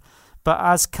replied, but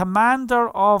as commander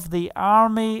of the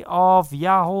army of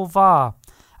Yahovah,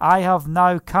 I have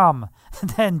now come.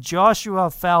 Then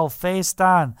Joshua fell face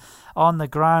down on the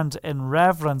ground in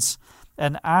reverence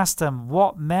and asked him,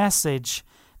 What message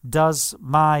does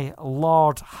my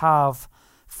Lord have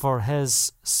for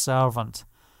his servant?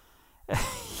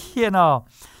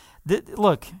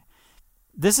 Look,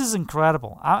 this is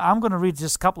incredible. I'm going to read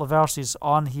just a couple of verses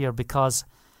on here because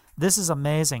this is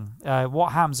amazing.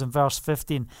 What happens in verse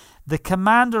 15? The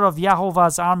commander of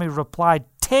Yahovah's army replied,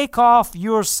 Take off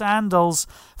your sandals,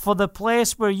 for the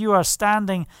place where you are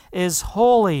standing is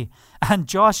holy. And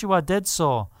Joshua did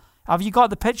so. Have you got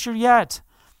the picture yet?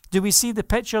 Do we see the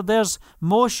picture? There's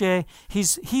Moshe.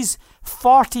 He's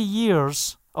 40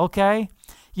 years, okay?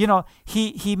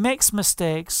 He makes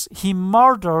mistakes. He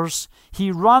murders.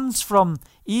 He runs from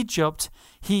Egypt.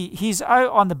 He's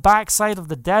out on the backside of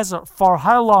the desert for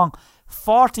how long?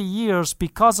 40 years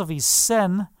because of his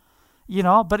sin.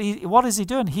 But what is he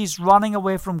doing? He's running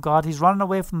away from God. He's running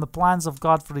away from the plans of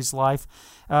God for his life.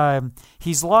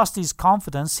 He's lost his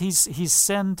confidence. He's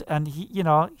sinned, and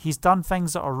he's done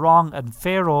things that are wrong, and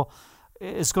Pharaoh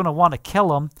is going to want to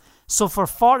kill him. So for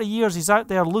 40 years, he's out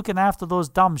there looking after those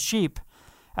dumb sheep.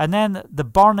 And then the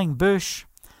burning bush.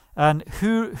 And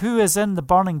who is in the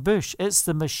burning bush? It's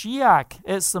the Mashiach.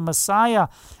 It's the Messiah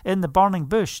in the burning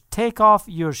bush. Take off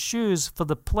your shoes, for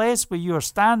the place where you are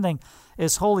standing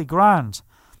is holy ground.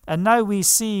 And now we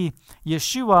see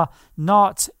Yeshua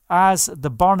not as the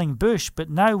burning bush, but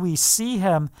now we see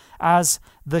him as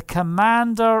the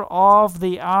commander of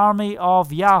the army of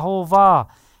Yahovah.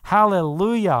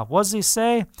 Hallelujah. What does he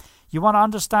say? You want to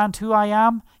understand who I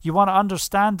am? You want to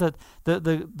understand that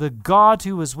the God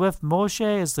who is with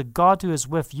Moshe is the God who is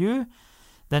with you?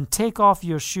 Then take off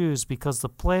your shoes, because the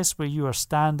place where you are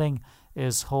standing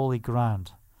is holy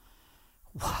ground.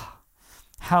 Wow.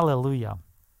 Hallelujah.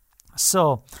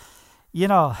 So,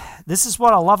 this is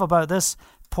what I love about this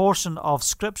portion of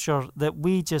Scripture, that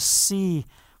we just see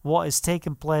what is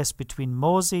taking place between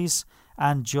Moses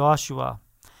and Joshua.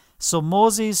 So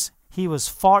Moses, he was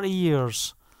 40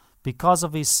 years because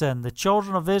of his sin. The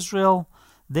children of Israel,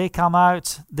 they come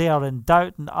out, they are in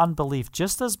doubt and unbelief,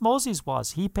 just as Moses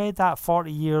was. He paid that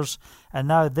 40 years, and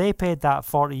now they paid that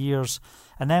 40 years.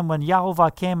 And then when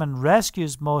Yahovah came and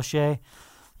rescues Moshe,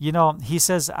 he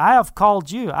says, I have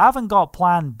called you. I haven't got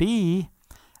plan B.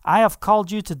 I have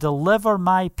called you to deliver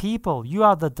my people. You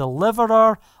are the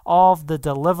deliverer of the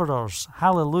deliverers.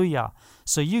 Hallelujah.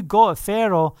 So you go to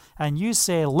Pharaoh and you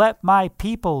say, let my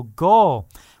people go.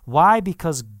 Why?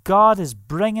 Because God is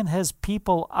bringing his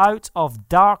people out of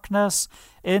darkness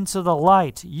into the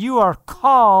light. You are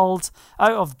called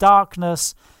out of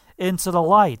darkness into the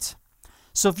light.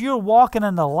 So if you're walking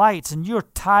in the light and you're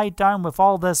tied down with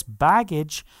all this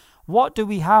baggage, what do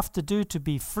we have to do to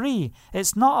be free?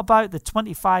 It's not about the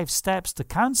 25 steps to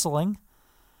counseling.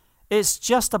 It's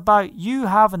just about you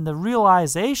having the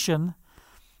realization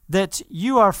that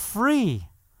you are free.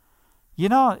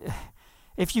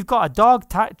 If you've got a dog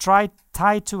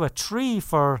tied to a tree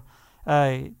for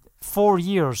 4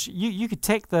 years, you could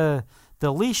take the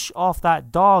leash off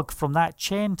that dog from that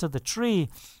chain to the tree,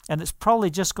 and it's probably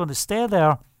just going to stay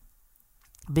there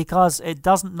because it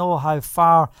doesn't know how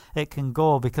far it can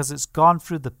go, because it's gone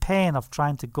through the pain of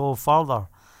trying to go further.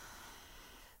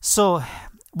 So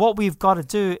what we've got to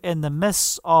do in the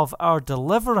midst of our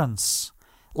deliverance,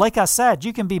 like I said,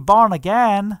 you can be born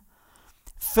again,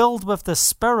 filled with the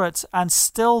Spirit, and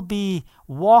still be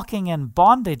walking in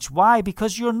bondage. Why?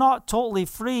 Because you're not totally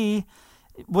free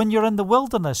when you're in the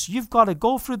wilderness. You've got to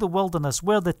go through the wilderness,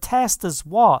 where the test is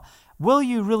what? Will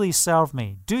you really serve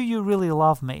me? Do you really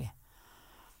love me?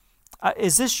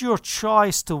 Is this your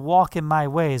choice to walk in my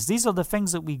ways? These are the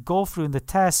things that we go through in the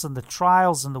tests and the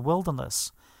trials in the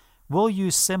wilderness. Will you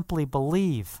simply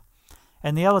believe?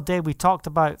 And the other day we talked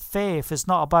about faith. It's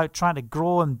not about trying to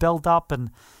grow and build up and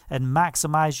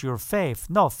maximize your faith.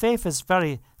 No, faith is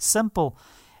very simple.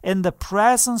 In the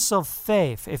presence of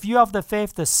faith, if you have the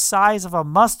faith the size of a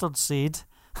mustard seed,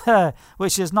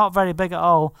 which is not very big at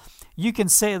all, you can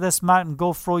say to this mountain,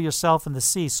 go throw yourself in the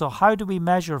sea. So how do we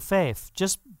measure faith?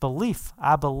 Just belief.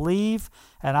 I believe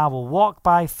and I will walk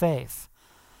by faith.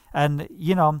 And,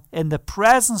 in the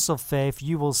presence of faith,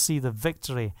 you will see the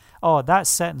victory. Oh, that's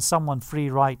setting someone free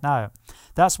right now.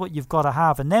 That's what you've got to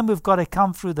have. And then we've got to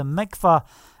come through the mikvah,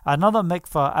 another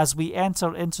mikvah, as we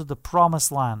enter into the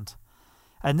promised land.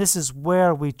 And this is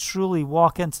where we truly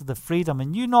walk into the freedom.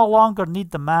 And you no longer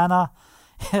need the manna.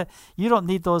 You don't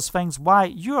need those things. Why?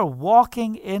 You're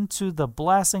walking into the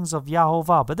blessings of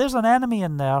Yahovah. But there's an enemy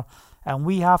in there, and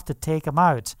we have to take him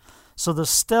out. So there's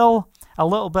still a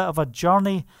little bit of a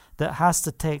journey that has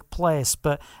to take place.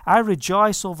 But I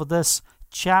rejoice over this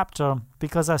chapter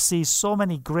because I see so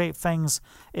many great things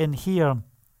in here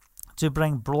to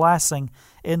bring blessing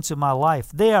into my life.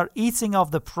 They are eating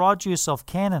of the produce of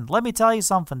Canaan. Let me tell you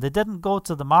something. They didn't go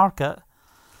to the market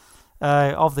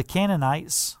of the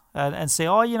Canaanites and say,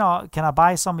 can I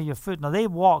buy some of your food? No, they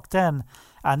walked in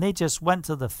and they just went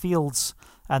to the fields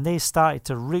and they started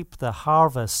to reap the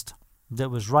harvest that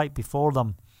was right before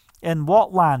them. In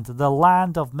what land? The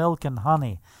land of milk and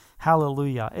honey.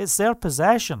 Hallelujah. It's their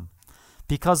possession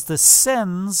because the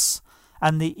sins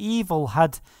and the evil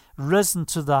had risen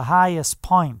to the highest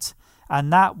point,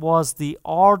 and that was the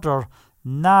order.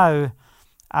 Now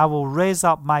I will raise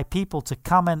up my people to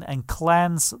come in and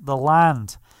cleanse the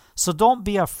land. So don't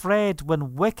be afraid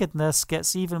when wickedness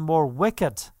gets even more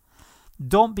wicked.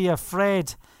 Don't be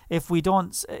afraid if we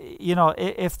don't,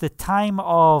 if the time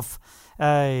of,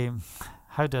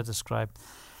 how do I describe?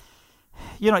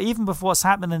 Even with what's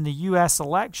happening in the U.S.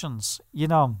 elections,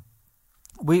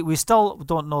 we still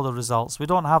don't know the results. We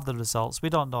don't have the results. We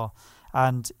don't know.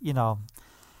 And,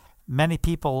 many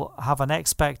people have an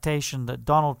expectation that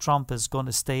Donald Trump is going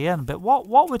to stay in. But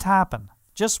what would happen?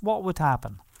 Just what would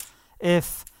happen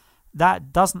if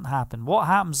that doesn't happen? What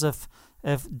happens if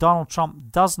Donald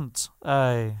Trump doesn't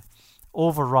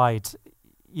override?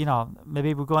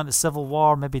 Maybe we'll go into civil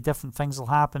war. Maybe different things will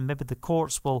happen. Maybe the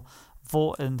courts will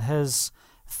vote in his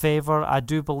favor. I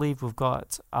do believe we've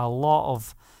got a lot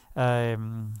of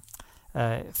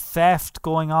theft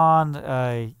going on.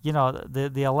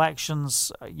 The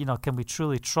elections, can we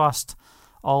truly trust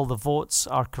all the votes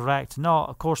are correct. No,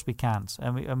 of course we can't.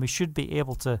 And we should be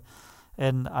able to,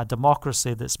 in a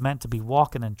democracy that's meant to be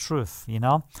walking in truth,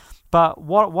 But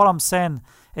what I'm saying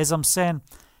is,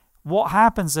 what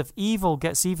happens if evil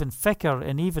gets even thicker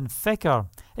and even thicker?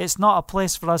 It's not a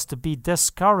place for us to be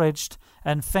discouraged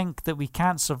and think that we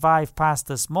can't survive past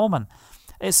this moment.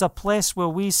 It's a place where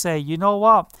we say, you know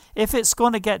what? If it's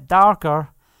going to get darker,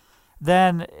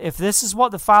 then if this is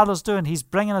what the Father's doing, He's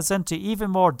bringing us into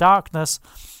even more darkness,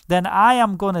 then I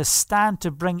am going to stand to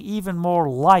bring even more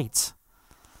light.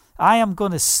 I am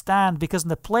going to stand, because in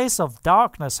the place of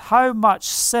darkness, how much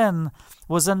sin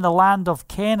was in the land of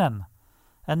Canaan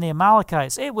and the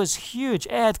Amalekites? It was huge.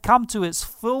 It had come to its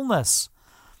fullness.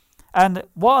 And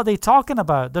what are they talking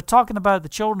about? They're talking about the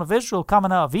children of Israel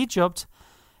coming out of Egypt,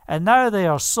 and now they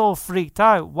are so freaked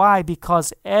out. Why?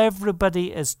 Because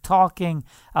everybody is talking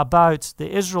about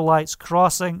the Israelites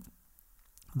crossing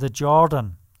the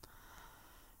Jordan.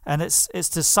 And it's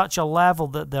to such a level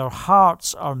that their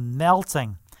hearts are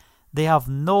melting. They have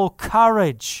no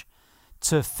courage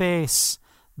to face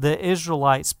the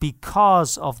Israelites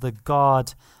because of the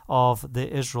God of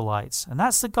the Israelites. And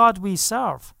that's the God we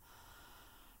serve.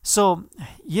 So,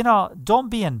 don't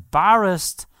be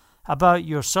embarrassed about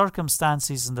your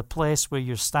circumstances in the place where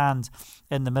you stand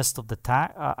in the midst of the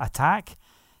attack.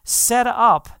 Set it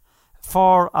up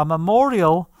for a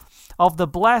memorial of the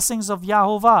blessings of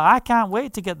Yahovah. I can't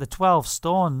wait to get the 12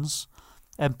 stones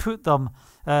and put them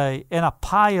in a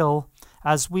pile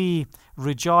as we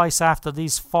rejoice after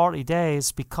these 40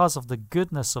 days because of the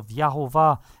goodness of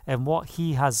Yahovah and what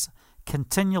He has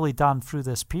continually done through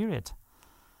this period.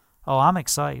 Oh, I'm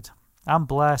excited. I'm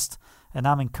blessed and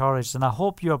I'm encouraged. And I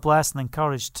hope you're blessed and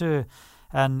encouraged too.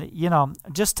 And,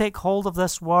 just take hold of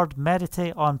this word,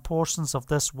 meditate on portions of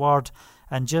this word,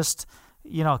 and just,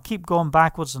 keep going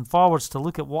backwards and forwards to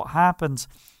look at what happened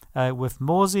with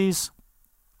Moses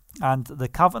and the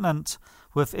covenant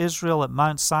with Israel at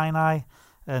Mount Sinai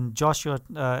and Joshua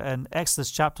in Exodus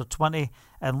chapter 20,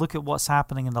 and look at what's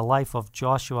happening in the life of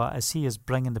Joshua as he is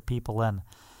bringing the people in.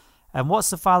 And what's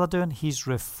the Father doing? He's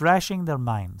refreshing their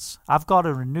minds. You've got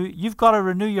to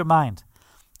renew your mind.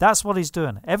 That's what He's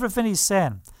doing. Everything He's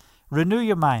saying, renew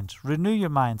your mind.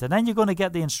 And then you're going to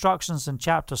get the instructions in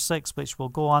chapter 6, which we'll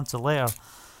go on to later,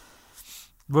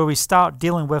 where we start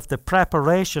dealing with the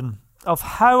preparation of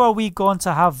how are we going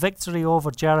to have victory over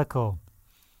Jericho.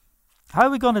 How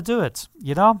are we going to do it,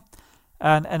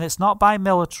 And it's not by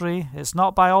military. It's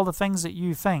not by all the things that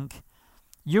you think.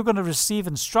 You're going to receive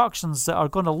instructions that are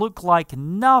going to look like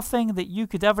nothing that you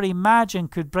could ever imagine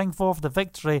could bring forth the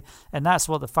victory, and that's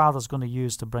what the Father's going to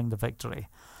use to bring the victory.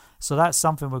 So that's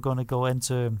something we're going to go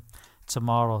into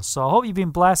tomorrow. So I hope you've been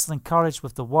blessed and encouraged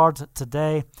with the word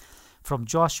today from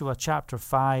Joshua chapter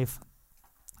 5.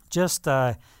 Just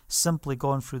simply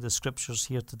going through the scriptures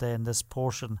here today in this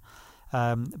portion.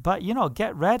 But,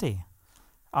 get ready.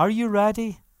 Are you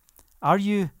ready? Are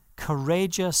you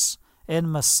courageous in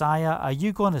Messiah? Are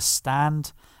you going to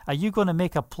stand? Are you going to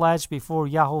make a pledge before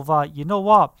Yahovah? You know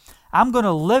what? I'm going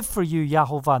to live for you,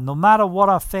 Yahovah, no matter what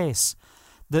I face.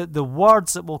 The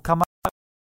words that will come out,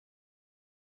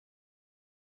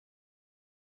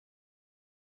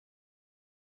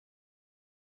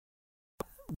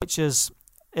 which is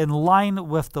in line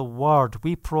with the word.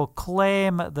 We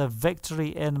proclaim the victory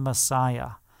in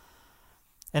Messiah.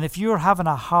 And if you're having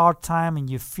a hard time and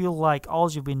you feel like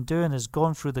all you've been doing is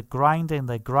going through the grinding,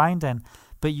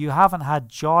 but you haven't had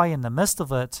joy in the midst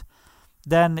of it,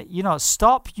 then,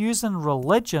 stop using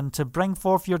religion to bring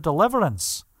forth your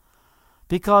deliverance.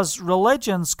 Because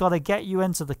religion's got to get you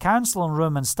into the counseling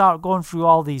room and start going through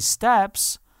all these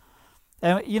steps.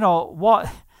 And,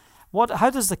 how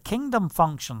does the kingdom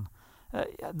function?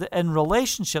 In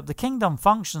relationship, the kingdom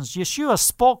functions. Yeshua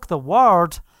spoke the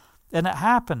word and it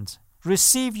happened.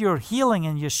 Receive your healing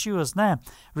in Yeshua's name.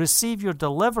 Receive your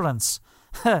deliverance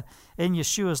in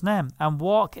Yeshua's name and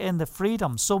walk in the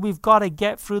freedom. So we've got to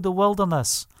get through the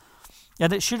wilderness.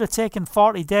 And it should have taken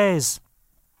 40 days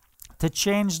to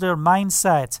change their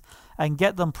mindset and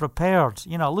get them prepared.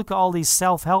 Look at all these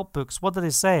self-help books. What do they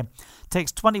say? It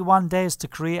takes 21 days to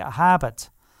create a habit.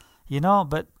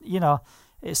 But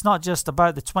it's not just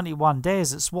about the 21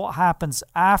 days. It's what happens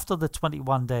after the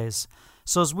 21 days.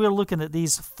 So as we're looking at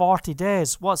these 40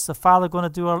 days, what's the Father going to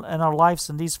do in our lives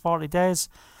in these 40 days?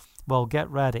 Well, get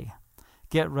ready.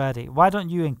 Get ready. Why don't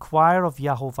you inquire of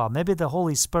Yahovah? Maybe the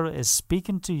Holy Spirit is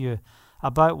speaking to you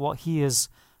about what He is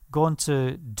going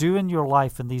to do in your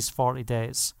life in these 40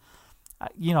 days.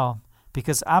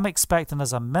 Because I'm expecting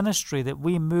as a ministry that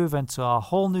we move into a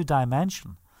whole new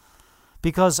dimension.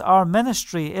 Because our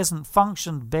ministry isn't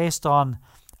functioned based on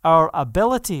our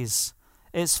abilities.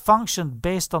 It's functioned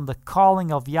based on the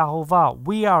calling of Yahovah.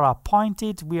 We are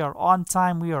appointed, we are on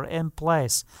time, we are in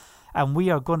place, and we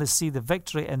are going to see the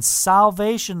victory, and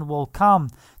salvation will come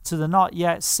to the not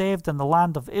yet saved in the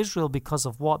land of Israel because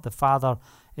of what the Father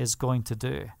is going to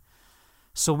do.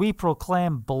 So we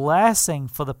proclaim blessing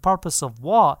for the purpose of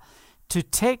what? To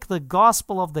take the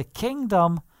gospel of the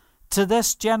kingdom to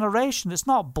this generation. It's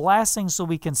not blessing so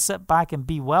we can sit back and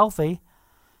be wealthy.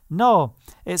 No,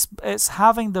 it's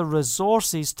having the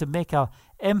resources to make an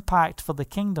impact for the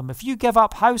kingdom. If you give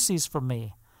up houses for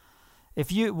me,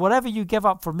 whatever you give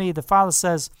up for me, the Father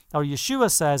says, or Yeshua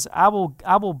says, I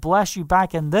will bless you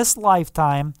back in this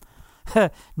lifetime,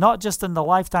 not just in the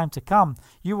lifetime to come.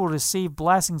 You will receive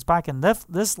blessings back in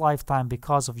this lifetime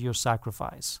because of your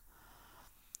sacrifice.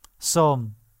 So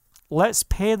let's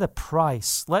pay the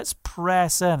price. Let's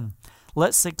press in.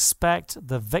 Let's expect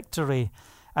the victory.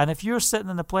 And if you're sitting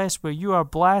in a place where you are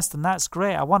blessed, and that's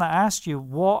great, I want to ask you,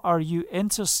 what are you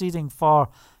interceding for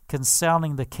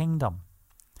concerning the kingdom?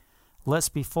 Let's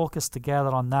be focused together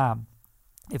on that.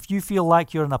 If you feel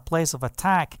like you're in a place of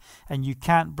attack and you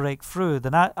can't break through,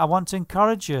 then I want to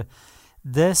encourage you.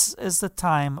 This is the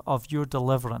time of your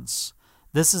deliverance.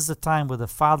 This is the time where the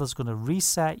Father's going to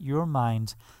reset your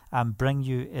mind and bring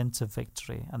you into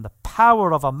victory. And the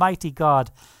power of a mighty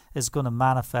God is going to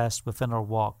manifest within our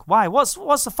walk. Why? What's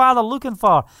the Father looking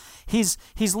for? He's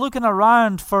looking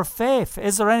around for faith.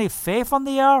 Is there any faith on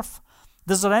the earth?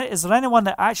 Is there anyone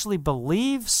that actually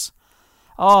believes?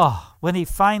 Oh, when he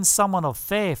finds someone of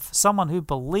faith, someone who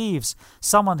believes,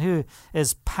 someone who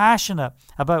is passionate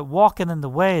about walking in the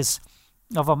ways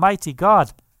of a mighty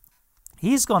God,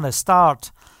 he's going to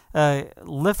start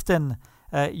lifting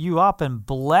you up and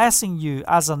blessing you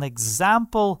as an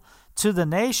example to the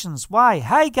nations. Why?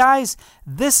 Hey guys,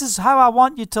 this is how I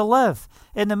want you to live.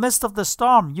 In the midst of the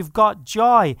storm, you've got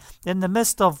joy. In the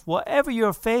midst of whatever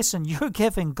you're facing, you're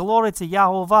giving glory to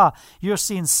Yahovah. You're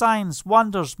seeing signs,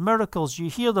 wonders, miracles. You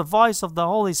hear the voice of the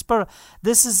Holy Spirit.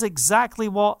 This is exactly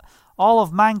what all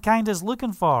of mankind is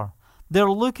looking for. They're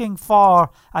looking for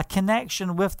a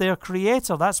connection with their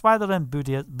Creator. That's why they're in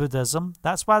Buddhism.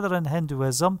 That's why they're in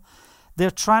Hinduism.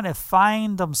 They're trying to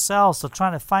find themselves. They're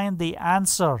trying to find the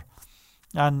answer.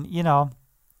 And,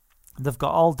 they've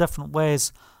got all different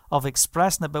ways of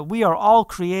expressing it. But we are all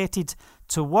created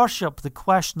to worship. The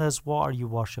question is, what are you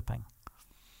worshiping?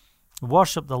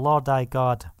 Worship the Lord thy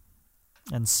God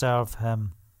and serve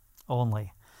him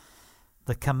only.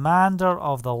 The commander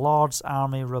of the Lord's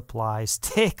army replies,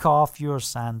 take off your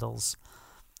sandals,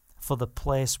 for the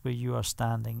place where you are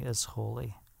standing is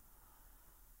holy.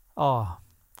 Oh,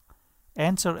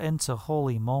 enter into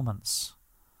holy moments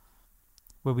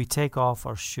where we take off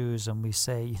our shoes and we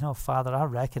say, Father, I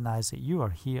recognize that you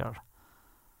are here.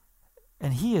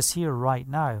 And he is here right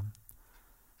now.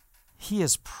 He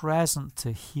is present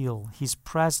to heal. He's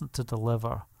present to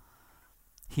deliver.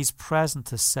 He's present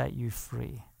to set you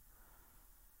free.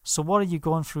 So what are you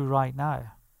going through right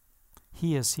now?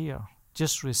 He is here.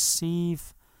 Just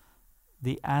receive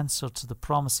the answer to the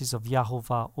promises of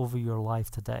Yahovah over your life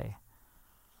today.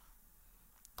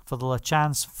 For the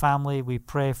LaChance family, we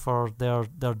pray for their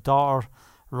daughter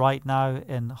right now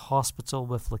in hospital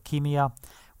with leukemia.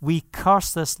 We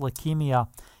curse this leukemia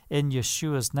in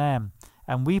Yeshua's name,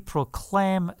 and we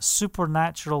proclaim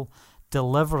supernatural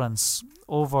deliverance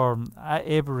over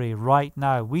Avery right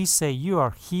now. We say you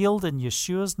are healed in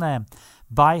Yeshua's name.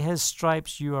 By his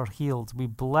stripes you are healed. We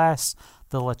bless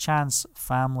the LaChance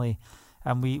family,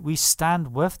 and we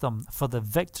stand with them for the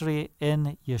victory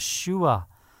in Yeshua.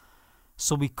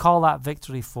 So we call that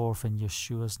victory forth in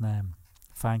Yeshua's name.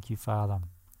 Thank you, Father.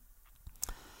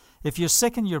 If you're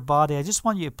sick in your body, I just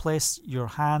want you to place your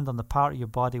hand on the part of your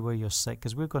body where you're sick,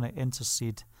 because we're going to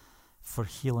intercede for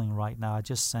healing right now. I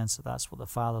just sense that that's what the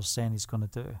Father's saying he's going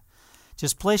to do.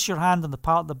 Just place your hand on the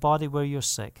part of the body where you're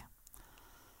sick.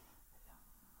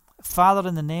 Father,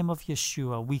 in the name of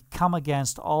Yeshua, we come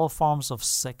against all forms of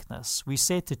sickness. We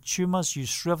say to tumors, you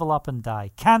shrivel up and die.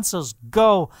 Cancers,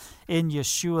 go in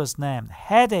Yeshua's name.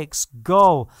 Headaches,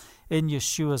 go in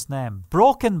Yeshua's name.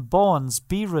 Broken bones,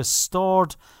 be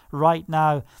restored right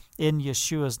now in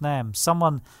Yeshua's name.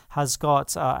 Someone has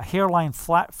got a hairline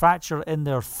fracture in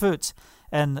their foot,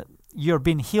 and you're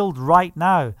being healed right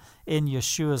now in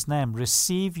Yeshua's name.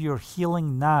 Receive your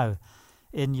healing now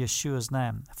in Yeshua's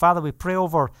name. Father, we pray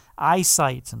over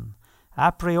eyesight, and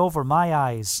I pray over my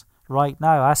eyes right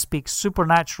now. I speak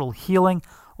supernatural healing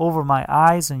over my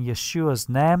eyes in Yeshua's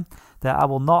name, that I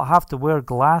will not have to wear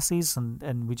glasses,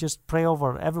 and we just pray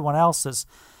over everyone else that's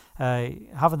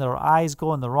having their eyes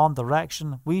go in the wrong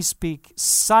direction. We speak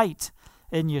sight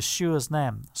in Yeshua's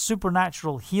name,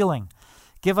 supernatural healing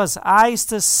Give us eyes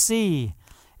to see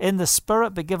in the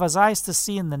spirit, but give us eyes to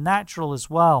see in the natural as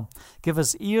well. Give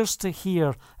us ears to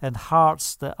hear and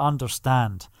hearts that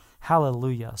understand.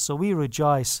 Hallelujah. So we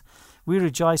rejoice. We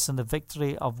rejoice in the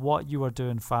victory of what you are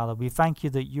doing, Father. We thank you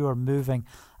that you are moving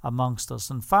amongst us.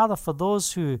 And Father, for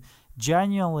those who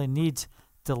genuinely need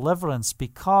deliverance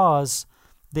because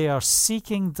they are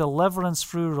seeking deliverance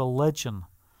through religion,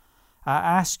 I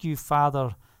ask you,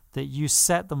 Father, that you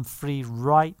set them free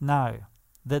right now,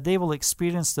 that they will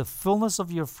experience the fullness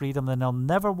of your freedom and they'll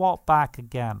never walk back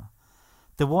again.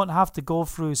 They won't have to go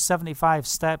through 75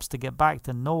 steps to get back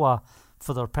to Noah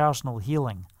for their personal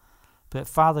healing. But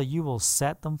Father, you will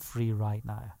set them free right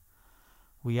now.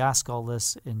 We ask all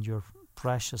this in your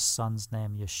precious Son's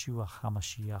name, Yeshua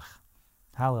HaMashiach.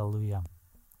 Hallelujah.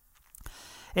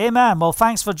 Amen. Well,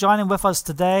 thanks for joining with us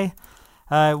today.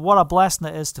 What a blessing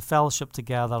it is to fellowship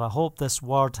together. I hope this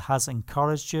word has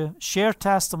encouraged you. Share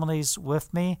testimonies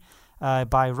with me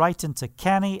by writing to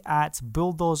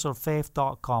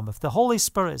kenny@bulldozerfaith.com. If the Holy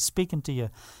Spirit is speaking to you,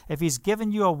 if he's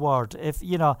given you a word,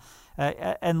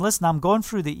 and listen, I'm going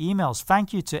through the emails.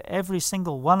 Thank you to every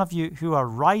single one of you who are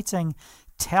writing,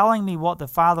 telling me what the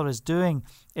Father is doing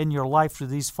in your life through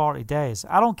these 40 days.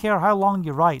 I don't care how long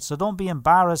you write, so don't be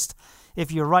embarrassed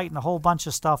if you're writing a whole bunch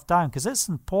of stuff down, because it's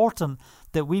important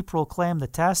that we proclaim the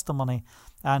testimony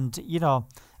and,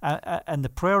 and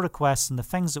the prayer requests and the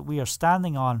things that we are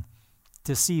standing on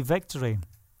to see victory.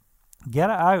 Get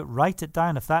it out, write it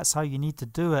down if that's how you need to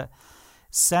do it.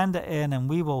 Send it in and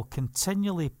we will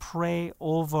continually pray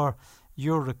over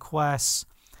your requests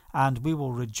and we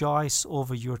will rejoice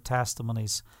over your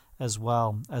testimonies as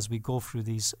well as we go through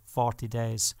these 40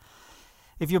 days.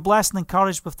 If you're blessed and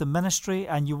encouraged with the ministry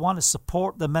and you want to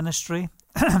support the ministry,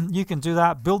 you can do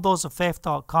that.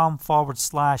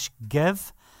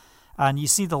 bulldozerfaith.com/give. And you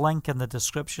see the link in the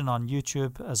description on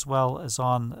YouTube as well as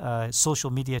on social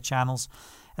media channels.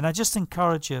 And I just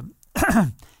encourage you,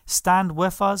 stand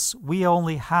with us. We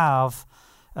only have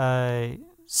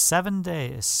 7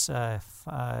 days.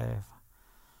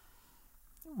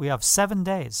 We have 7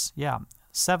 days.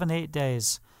 7-8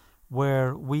 days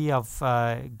where we have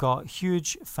got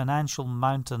huge financial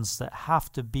mountains that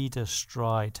have to be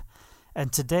destroyed.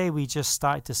 And today we just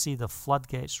start to see the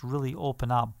floodgates really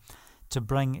open up to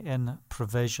bring in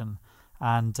provision.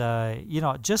 And,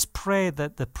 just pray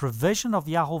that the provision of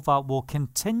Yahovah will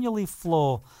continually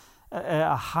flow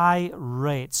at a high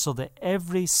rate so that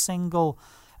every single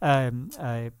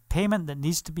payment that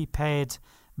needs to be paid,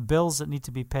 bills that need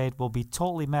to be paid will be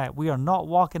totally met. We are not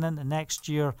walking into next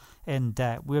year in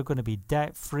debt. We're going to be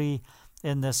debt-free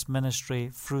in this ministry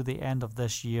through the end of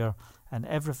this year. And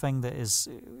everything that is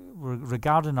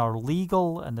regarding our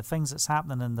legal and the things that's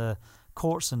happening in the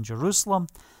courts in Jerusalem,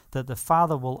 that the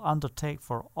Father will undertake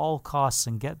for all costs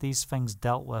and get these things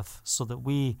dealt with so that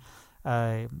we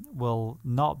will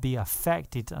not be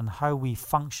affected in how we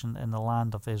function in the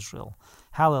land of Israel.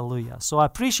 Hallelujah. So I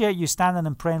appreciate you standing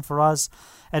and praying for us.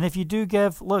 And if you do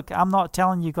give, look, I'm not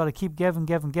telling you got to keep giving.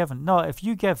 No, if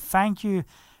you give, thank you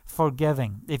for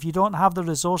giving. If you don't have the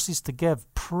resources to give,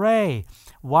 pray.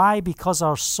 Why? Because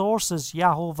our source is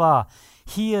Yahovah.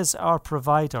 He is our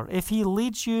provider. If he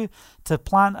leads you to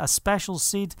plant a special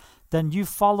seed, then you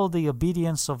follow the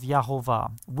obedience of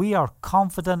Yahovah. We are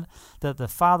confident that the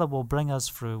Father will bring us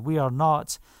through. We are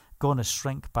not going to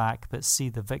shrink back, but see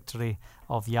the victory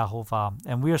of Yahovah.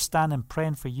 And we are standing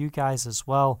praying for you guys as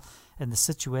well in the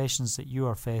situations that you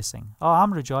are facing. Oh,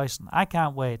 I'm rejoicing. I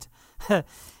can't wait.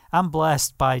 I'm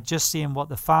blessed by just seeing what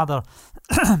the Father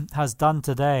has done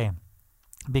today,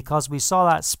 because we saw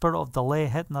that spirit of delay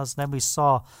hitting us. Then we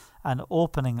saw an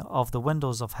opening of the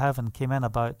windows of heaven came in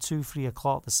about 2-3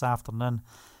 o'clock this afternoon,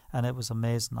 and it was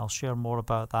amazing. I'll share more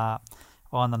about that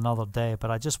on another day, but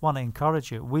I just want to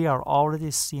encourage you. We are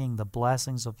already seeing the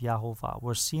blessings of Yahovah.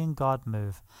 We're seeing God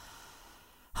move.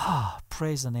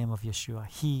 Praise the name of Yeshua.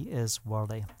 He is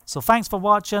worthy. So thanks for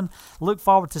watching. Look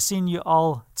forward to seeing you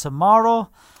all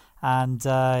tomorrow. And,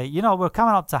 we're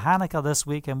coming up to Hanukkah this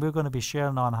week, and we're going to be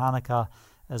sharing on Hanukkah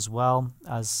as well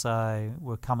as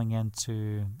we're coming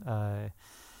into,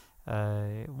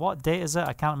 what date is it?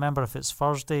 I can't remember if it's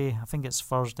Thursday. I think it's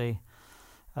Thursday.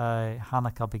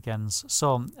 Hanukkah begins.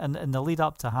 So in the lead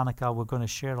up to Hanukkah, we're going to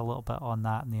share a little bit on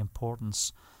that and the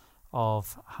importance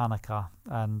of Hanukkah.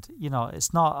 And,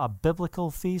 it's not a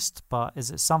biblical feast, but is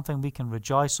it something we can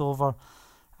rejoice over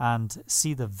and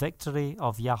see the victory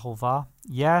of Yahovah?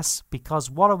 Yes, because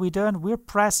what are we doing? We're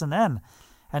pressing in.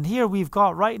 And here we've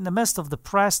got, right in the midst of the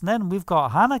pressing in, we've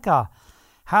got Hanukkah.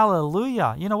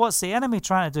 Hallelujah. What's the enemy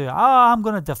trying to do? I'm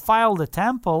going to defile the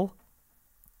temple.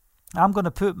 I'm going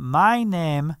to put my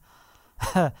name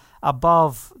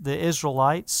above the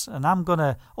Israelites, and I'm going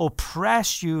to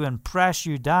oppress you and press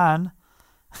you down.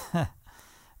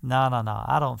 No,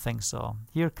 I don't think so.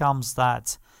 Here comes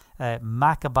that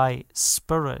Maccabeite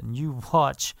spirit, and you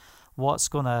watch what's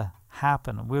going to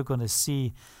happen. We're going to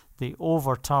see the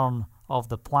overturn of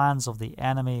the plans of the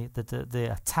enemy,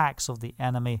 the attacks of the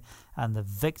enemy, and the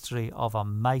victory of a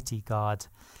mighty God.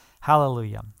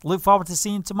 Hallelujah. Look forward to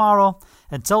seeing you tomorrow.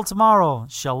 Until tomorrow,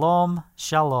 shalom,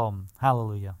 shalom.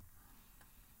 Hallelujah.